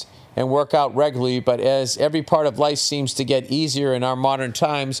habits and work out regularly, but as every part of life seems to get easier in our modern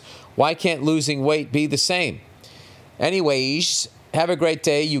times, why can't losing weight be the same? Anyways, have a great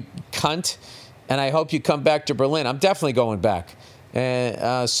day, you cunt, and I hope you come back to Berlin. I'm definitely going back,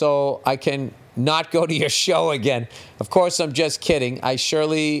 so I can not go to your show again. Of course, I'm just kidding. I'll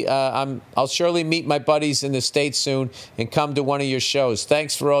surely meet my buddies in the States soon and come to one of your shows.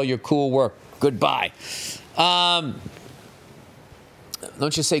 Thanks for all your cool work. Goodbye.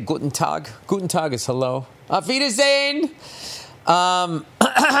 Don't you say Guten Tag? Guten Tag is hello. Auf Wiedersehen.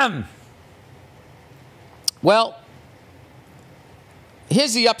 Well,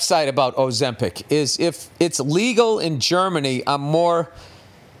 here's the upside about Ozempic is if it's legal in Germany, I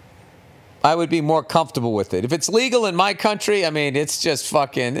would be more comfortable with it. If it's legal in my country, I mean, it's just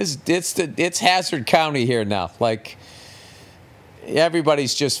fucking, it's Hazard County here now. Like,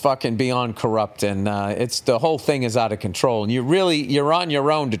 everybody's just fucking beyond corrupt, and the whole thing is out of control, and you're on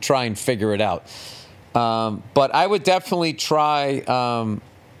your own to try and figure it out. But I would definitely try,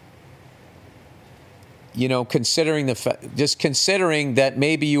 considering that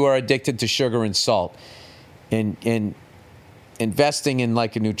maybe you are addicted to sugar and salt, and investing in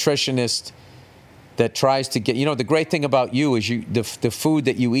like a nutritionist that tries to get, the great thing about you is the food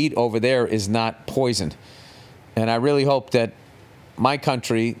that you eat over there is not poisoned, and I really hope that my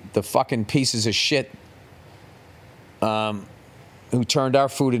country, the fucking pieces of shit who turned our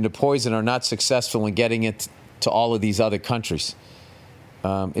food into poison are not successful in getting it to all of these other countries.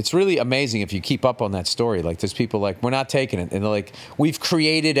 It's really amazing if you keep up on that story. Like, there's people like, we're not taking it. And they're like, we've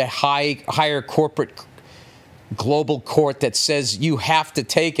created a higher corporate global court that says you have to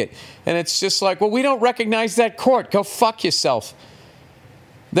take it. And it's just like, well, we don't recognize that court. Go fuck yourself.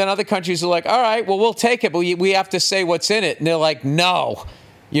 Then other countries are like, all right, well, we'll take it, but we have to say what's in it. And they're like, no,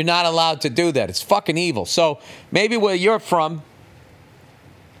 you're not allowed to do that. It's fucking evil. So maybe where you're from,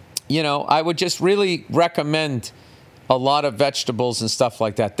 I would just really recommend a lot of vegetables and stuff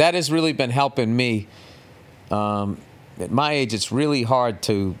like that. That has really been helping me. At my age, it's really hard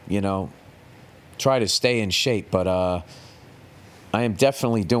to, try to stay in shape. But I am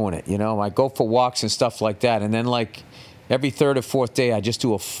definitely doing it. I go for walks and stuff like that. And then, like, every third or fourth day, I just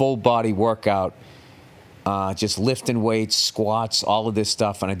do a full body workout, just lifting weights, squats, all of this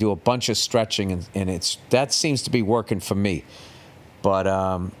stuff, and I do a bunch of stretching, and that seems to be working for me. But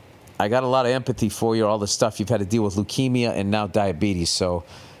I got a lot of empathy for you, all the stuff you've had to deal with, leukemia and now diabetes. So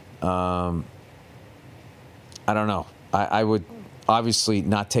I don't know. I would obviously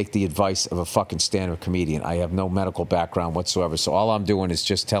not take the advice of a fucking stand-up comedian. I have no medical background whatsoever, so all I'm doing is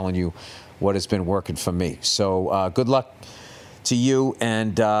just telling you what has been working for me. So good luck to you,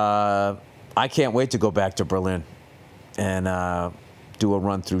 and I can't wait to go back to Berlin and do a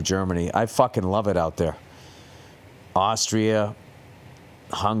run through Germany. I fucking love it out there. Austria,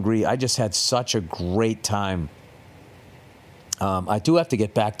 Hungary. I just had such a great time. I do have to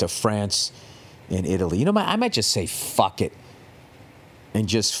get back to France and Italy. I might just say fuck it and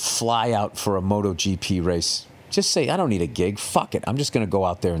just fly out for a MotoGP race. Just say, I don't need a gig. Fuck it. I'm just going to go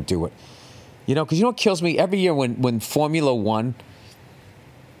out there and do it. Because what kills me? Every year when Formula One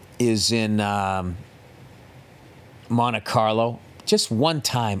is in Monte Carlo, just one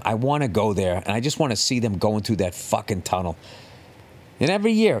time, I want to go there, and I just want to see them going through that fucking tunnel. And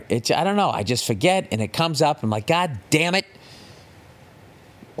every year, I don't know, I just forget, and it comes up, and I'm like, God damn it.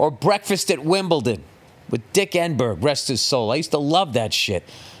 Or breakfast at Wimbledon with Dick Enberg, rest his soul. I used to love that shit.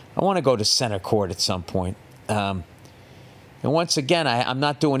 I want to go to center court at some point. And once again, I'm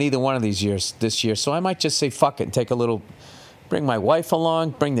not doing either one of these years this year, so I might just say fuck it and take bring my wife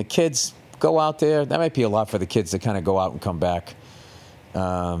along, bring the kids, go out there. That might be a lot for the kids to kind of go out and come back.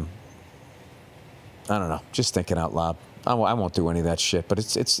 I don't know, just thinking out loud. I won't do any of that shit, but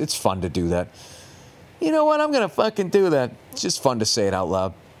it's fun to do that. You know what? I'm going to fucking do that. It's just fun to say it out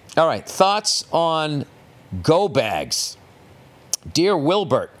loud. All right, thoughts on Go Bags. Dear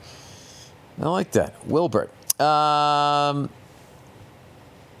Wilbert. I like that. Wilbert.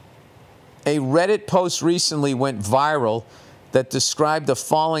 A Reddit post recently went viral that described a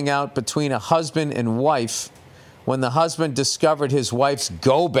falling out between a husband and wife when the husband discovered his wife's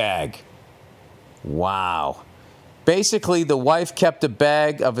go bag. Wow. Basically, the wife kept a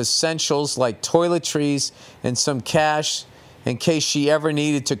bag of essentials like toiletries and some cash in case she ever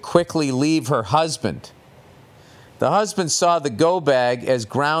needed to quickly leave her husband. The husband saw the go bag as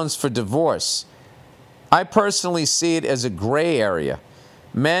grounds for divorce. I personally see it as a gray area.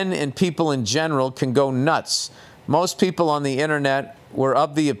 Men and people in general can go nuts. Most people on the internet were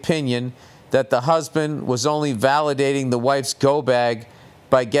of the opinion that the husband was only validating the wife's go bag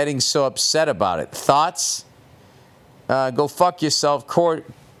by getting so upset about it. Thoughts? Go fuck yourself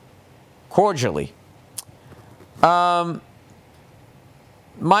cordially. My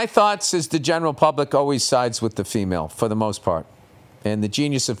thoughts is the general public always sides with the female for the most part. And the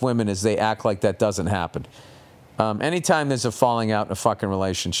genius of women is they act like that doesn't happen. Anytime there's a falling out in a fucking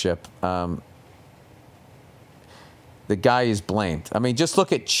relationship, the guy is blamed. I mean, just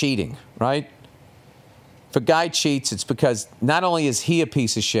look at cheating, right? If a guy cheats, it's because not only is he a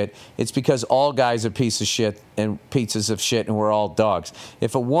piece of shit, it's because all guys are pieces of shit and pizzas of shit and we're all dogs.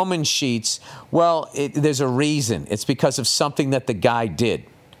 If a woman cheats, well, there's a reason. It's because of something that the guy did.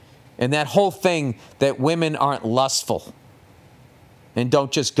 And that whole thing that women aren't lustful and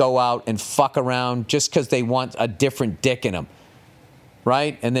don't just go out and fuck around just because they want a different dick in them,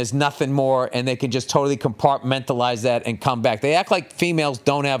 right? And there's nothing more, and they can just totally compartmentalize that and come back. They act like females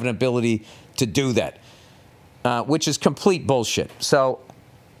don't have an ability to do that. Which is complete bullshit. So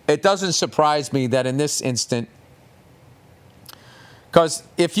it doesn't surprise me that in this instant, because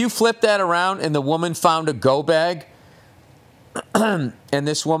if you flip that around and the woman found a go bag and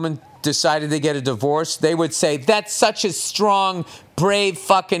this woman decided to get a divorce, they would say, that's such a strong, brave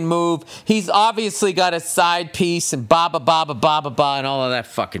fucking move. He's obviously got a side piece and ba ba ba ba ba ba ba and all of that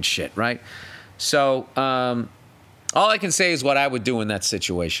fucking shit, right? So all I can say is what I would do in that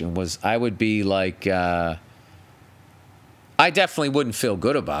situation was I would be like... I definitely wouldn't feel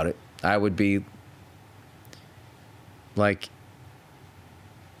good about it. I would be like,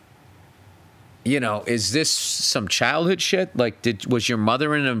 you know, is this some childhood shit? Like, was your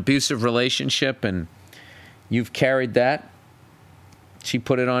mother in an abusive relationship and you've carried that? She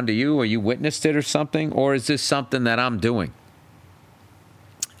put it onto you or you witnessed it or something? Or is this something that I'm doing?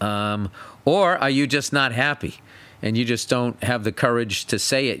 Or are you just not happy and you just don't have the courage to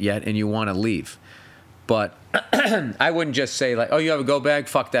say it yet and you want to leave? But I wouldn't just say like, oh, you have a go bag?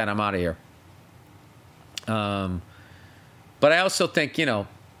 Fuck that, I'm out of here. But I also think, you know,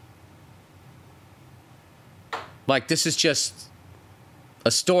 like this is just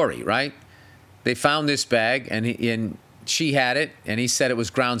a story, right? They found this bag and she had it and he said it was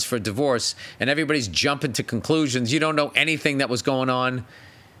grounds for divorce and everybody's jumping to conclusions. You don't know anything that was going on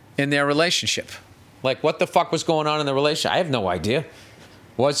in their relationship. Like what the fuck was going on in the relationship? I have no idea.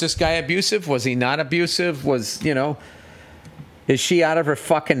 Was this guy abusive? Was he not abusive? Was, you know, is she out of her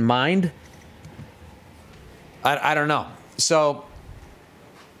fucking mind? I don't know. So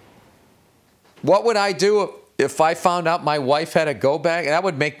what would I do if I found out my wife had a go bag? That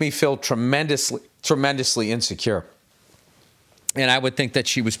would make me feel tremendously insecure. And I would think that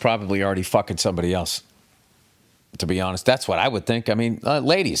she was probably already fucking somebody else. To be honest, that's what I would think. I mean,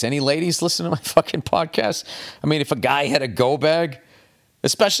 ladies, any ladies listen to my fucking podcast? I mean, if a guy had a go bag,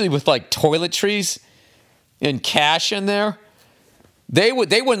 especially with like toiletries and cash in there, they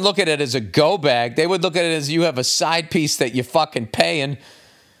wouldn't look at it as a go bag. They would look at it as you have a side piece that you're fucking paying,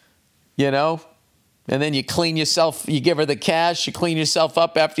 you know, and then you clean yourself, you give her the cash, you clean yourself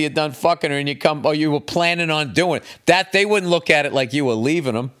up after you're done fucking her and you come, or you were planning on doing it. That they wouldn't look at it like you were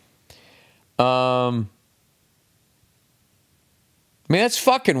leaving them. I mean, that's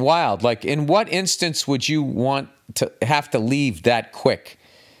fucking wild. Like, in what instance would you want to have to leave that quick?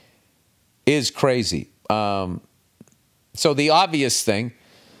 Is crazy. So the obvious thing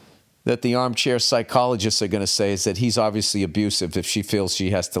that the armchair psychologists are going to say is that he's obviously abusive if she feels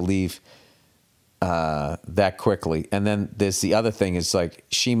she has to leave that quickly. And then there's the other thing is like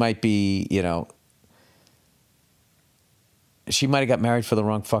she might be, you know, she might have got married for the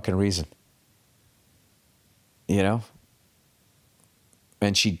wrong fucking reason. You know?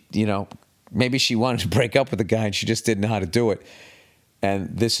 And she, you know, maybe she wanted to break up with the guy and she just didn't know how to do it.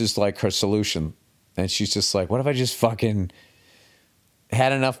 And this is like her solution. And she's just like, what if I just fucking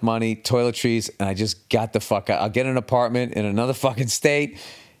had enough money, toiletries, and I just got the fuck out. I'll get an apartment in another fucking state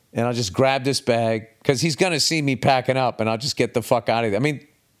and I'll just grab this bag because he's going to see me packing up and I'll just get the fuck out of there. I mean,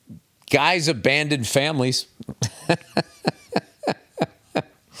 guys abandon families.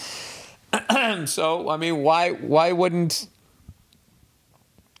 So, I mean, why wouldn't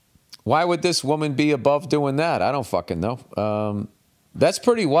Why would this woman be above doing that? I don't fucking know. That's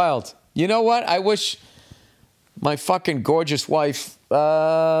pretty wild. You know what? I wish my fucking gorgeous wife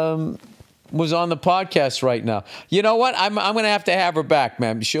was on the podcast right now. You know what? I'm going to have her back,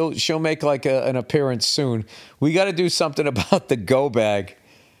 man. She'll make like an appearance soon. We got to do something about the go bag.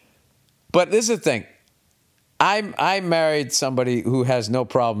 But this is the thing. I married somebody who has no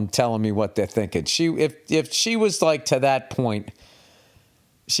problem telling me what they're thinking. If she was like to that point,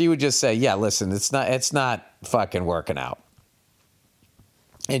 she would just say, "Yeah, listen, it's not fucking working out."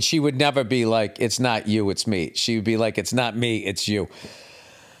 And she would never be like, "It's not you, it's me." She would be like, "It's not me, it's you."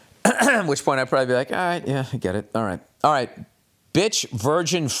 At which point I'd probably be like, "All right, yeah, I get it. All right. Bitch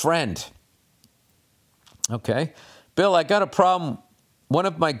virgin friend." Okay. Bill, I got a problem. One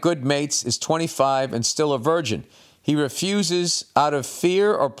of my good mates is 25 and still a virgin. He refuses out of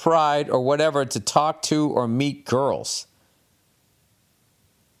fear or pride or whatever to talk to or meet girls.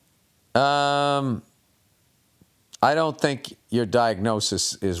 I don't think your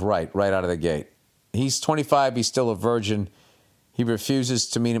diagnosis is right out of the gate. He's 25. He's still a virgin. He refuses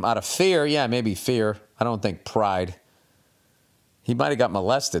to meet him out of fear. Yeah, maybe fear. I don't think pride. He might have got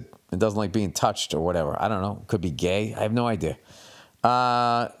molested and doesn't like being touched or whatever. I don't know. Could be gay. I have no idea.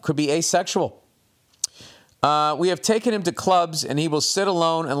 Could be asexual. We have taken him to clubs and he will sit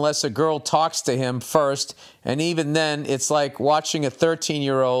alone unless a girl talks to him first. And even then, it's like watching a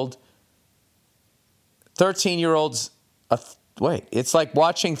 13-year-old. It's like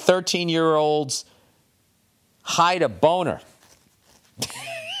watching 13-year-olds hide a boner.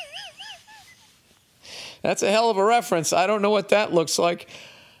 That's a hell of a reference. I don't know what that looks like.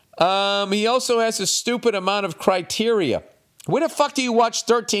 He also has a stupid amount of criteria. Where the fuck do you watch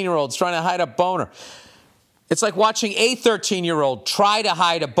 13-year-olds trying to hide a boner? It's like watching a 13-year-old try to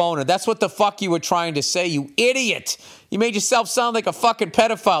hide a boner. That's what the fuck you were trying to say, you idiot. You made yourself sound like a fucking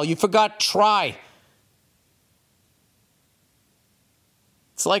pedophile. You forgot try.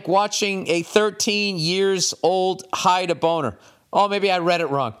 It's like watching a 13-years-old hide a boner. Oh, maybe I read it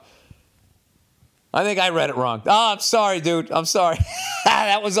wrong. I think I read it wrong. Oh, I'm sorry, dude. I'm sorry.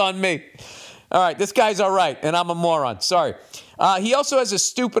 That was on me. All right, this guy's all right, and I'm a moron. Sorry. He also has a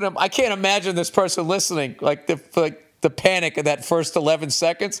stupid... I can't imagine this person listening, like the panic of that first 11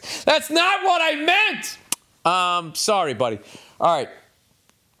 seconds. That's not what I meant! Sorry, buddy. All right.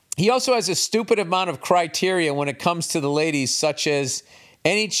 He also has a stupid amount of criteria when it comes to the ladies, such as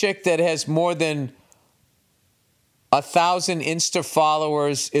any chick that has more than 1,000 Insta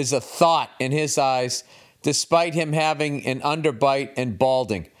followers is a thought in his eyes, despite him having an underbite and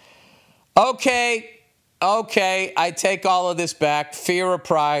balding. Okay, I take all of this back. Fear or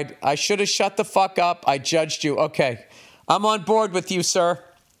pride. I should have shut the fuck up. I judged you. Okay, I'm on board with you, sir.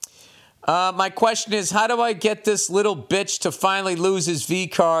 My question is, how do I get this little bitch to finally lose his V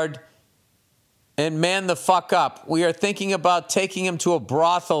card and man the fuck up? We are thinking about taking him to a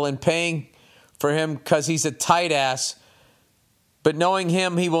brothel and paying for him because he's a tight ass. But knowing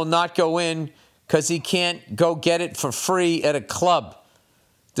him, he will not go in because he can't go get it for free at a club.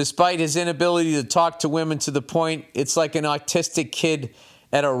 Despite his inability to talk to women to the point it's like an autistic kid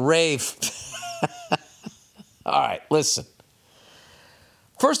at a rave. All right, listen.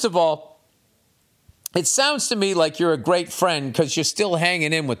 First of all, it sounds to me like you're a great friend because you're still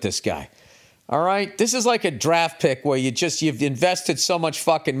hanging in with this guy. All right? This is like a draft pick where you've invested so much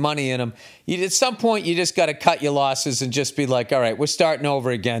fucking money in him. At some point, you just got to cut your losses and just be like, all right, we're starting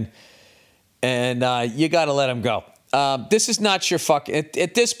over again. And you got to let him go. This is not your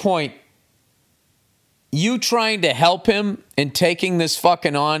at this point, you trying to help him and taking this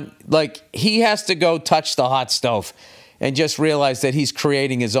fucking on, like, he has to go touch the hot stove and just realize that he's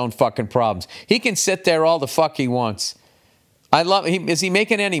creating his own fucking problems. He can sit there all the fuck he wants. Is he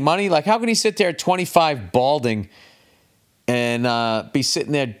making any money? Like, how can he sit there at 25 balding and be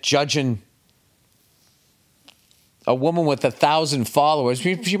sitting there judging a woman with 1,000 followers?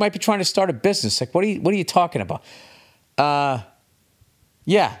 She might be trying to start a business. Like, what are you talking about?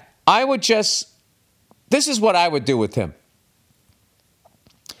 Yeah, this is what I would do with him.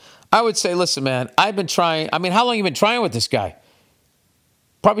 I would say, listen, man, I've been trying. I mean, how long have you been trying with this guy?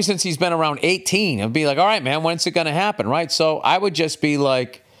 Probably since he's been around 18. I'd be like, all right, man, when's it going to happen, right? So I would just be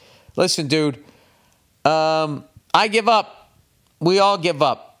like, listen, dude, I give up. We all give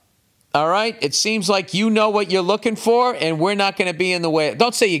up. All right? It seems like you know what you're looking for, and we're not going to be in the way.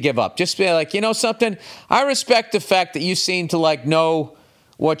 Don't say you give up. Just be like, you know something? I respect the fact that you seem to, like, know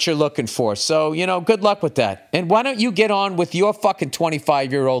what you're looking for. So, good luck with that. And why don't you get on with your fucking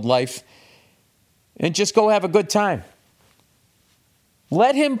 25-year-old life and just go have a good time?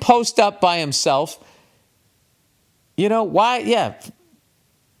 Let him post up by himself. Why? Yeah.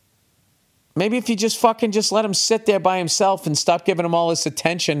 Maybe if you just fucking just let him sit there by himself and stop giving him all this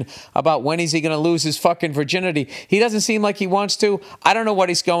attention about when is he going to lose his fucking virginity. He doesn't seem like he wants to. I don't know what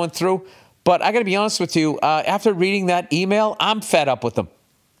he's going through. But I got to be honest with you. After reading that email, I'm fed up with him.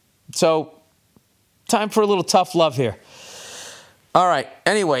 So, time for a little tough love here. All right.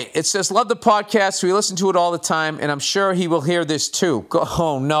 Anyway, it says, love the podcast. We listen to it all the time. And I'm sure he will hear this too.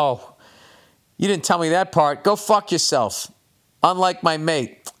 Oh, no. You didn't tell me that part. Go fuck yourself. Unlike my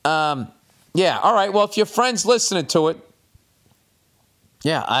mate. Yeah, all right. Well, if your friend's listening to it,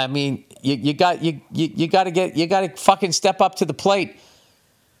 yeah, I mean, you got to fucking step up to the plate.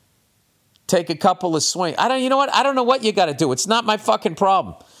 Take a couple of swings. You know what? I don't know what you got to do. It's not my fucking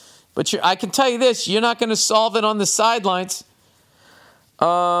problem. But I can tell you this: you're not going to solve it on the sidelines.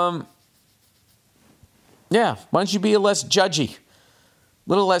 Yeah, why don't you be a little less judgy?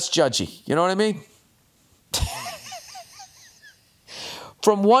 You know what I mean?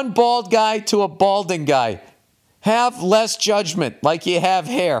 From one bald guy to a balding guy. Have less judgment like you have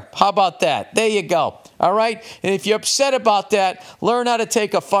hair. How about that? There you go. All right? And if you're upset about that, learn how to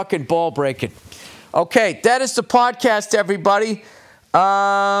take a fucking ball breaking. Okay, that is the podcast, everybody.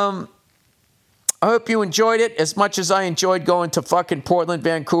 I hope you enjoyed it as much as I enjoyed going to fucking Portland,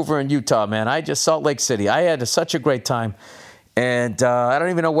 Vancouver, and Utah, man. Salt Lake City. I had such a great time. And I don't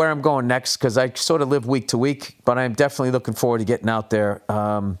even know where I'm going next because I sort of live week to week, but I'm definitely looking forward to getting out there.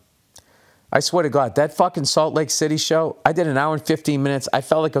 I swear to God, that fucking Salt Lake City show, I did an hour and 15 minutes. I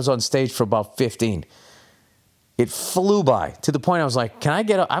felt like I was on stage for about 15. It flew by to the point I was like,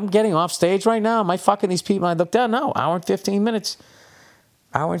 I'm getting off stage right now? Am I fucking these people? I looked down, no, hour and 15 minutes.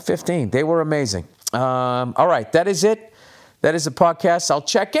 Hour and 15. They were amazing. All right, that is it. That is the podcast. I'll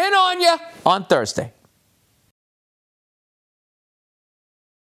check in on you on Thursday.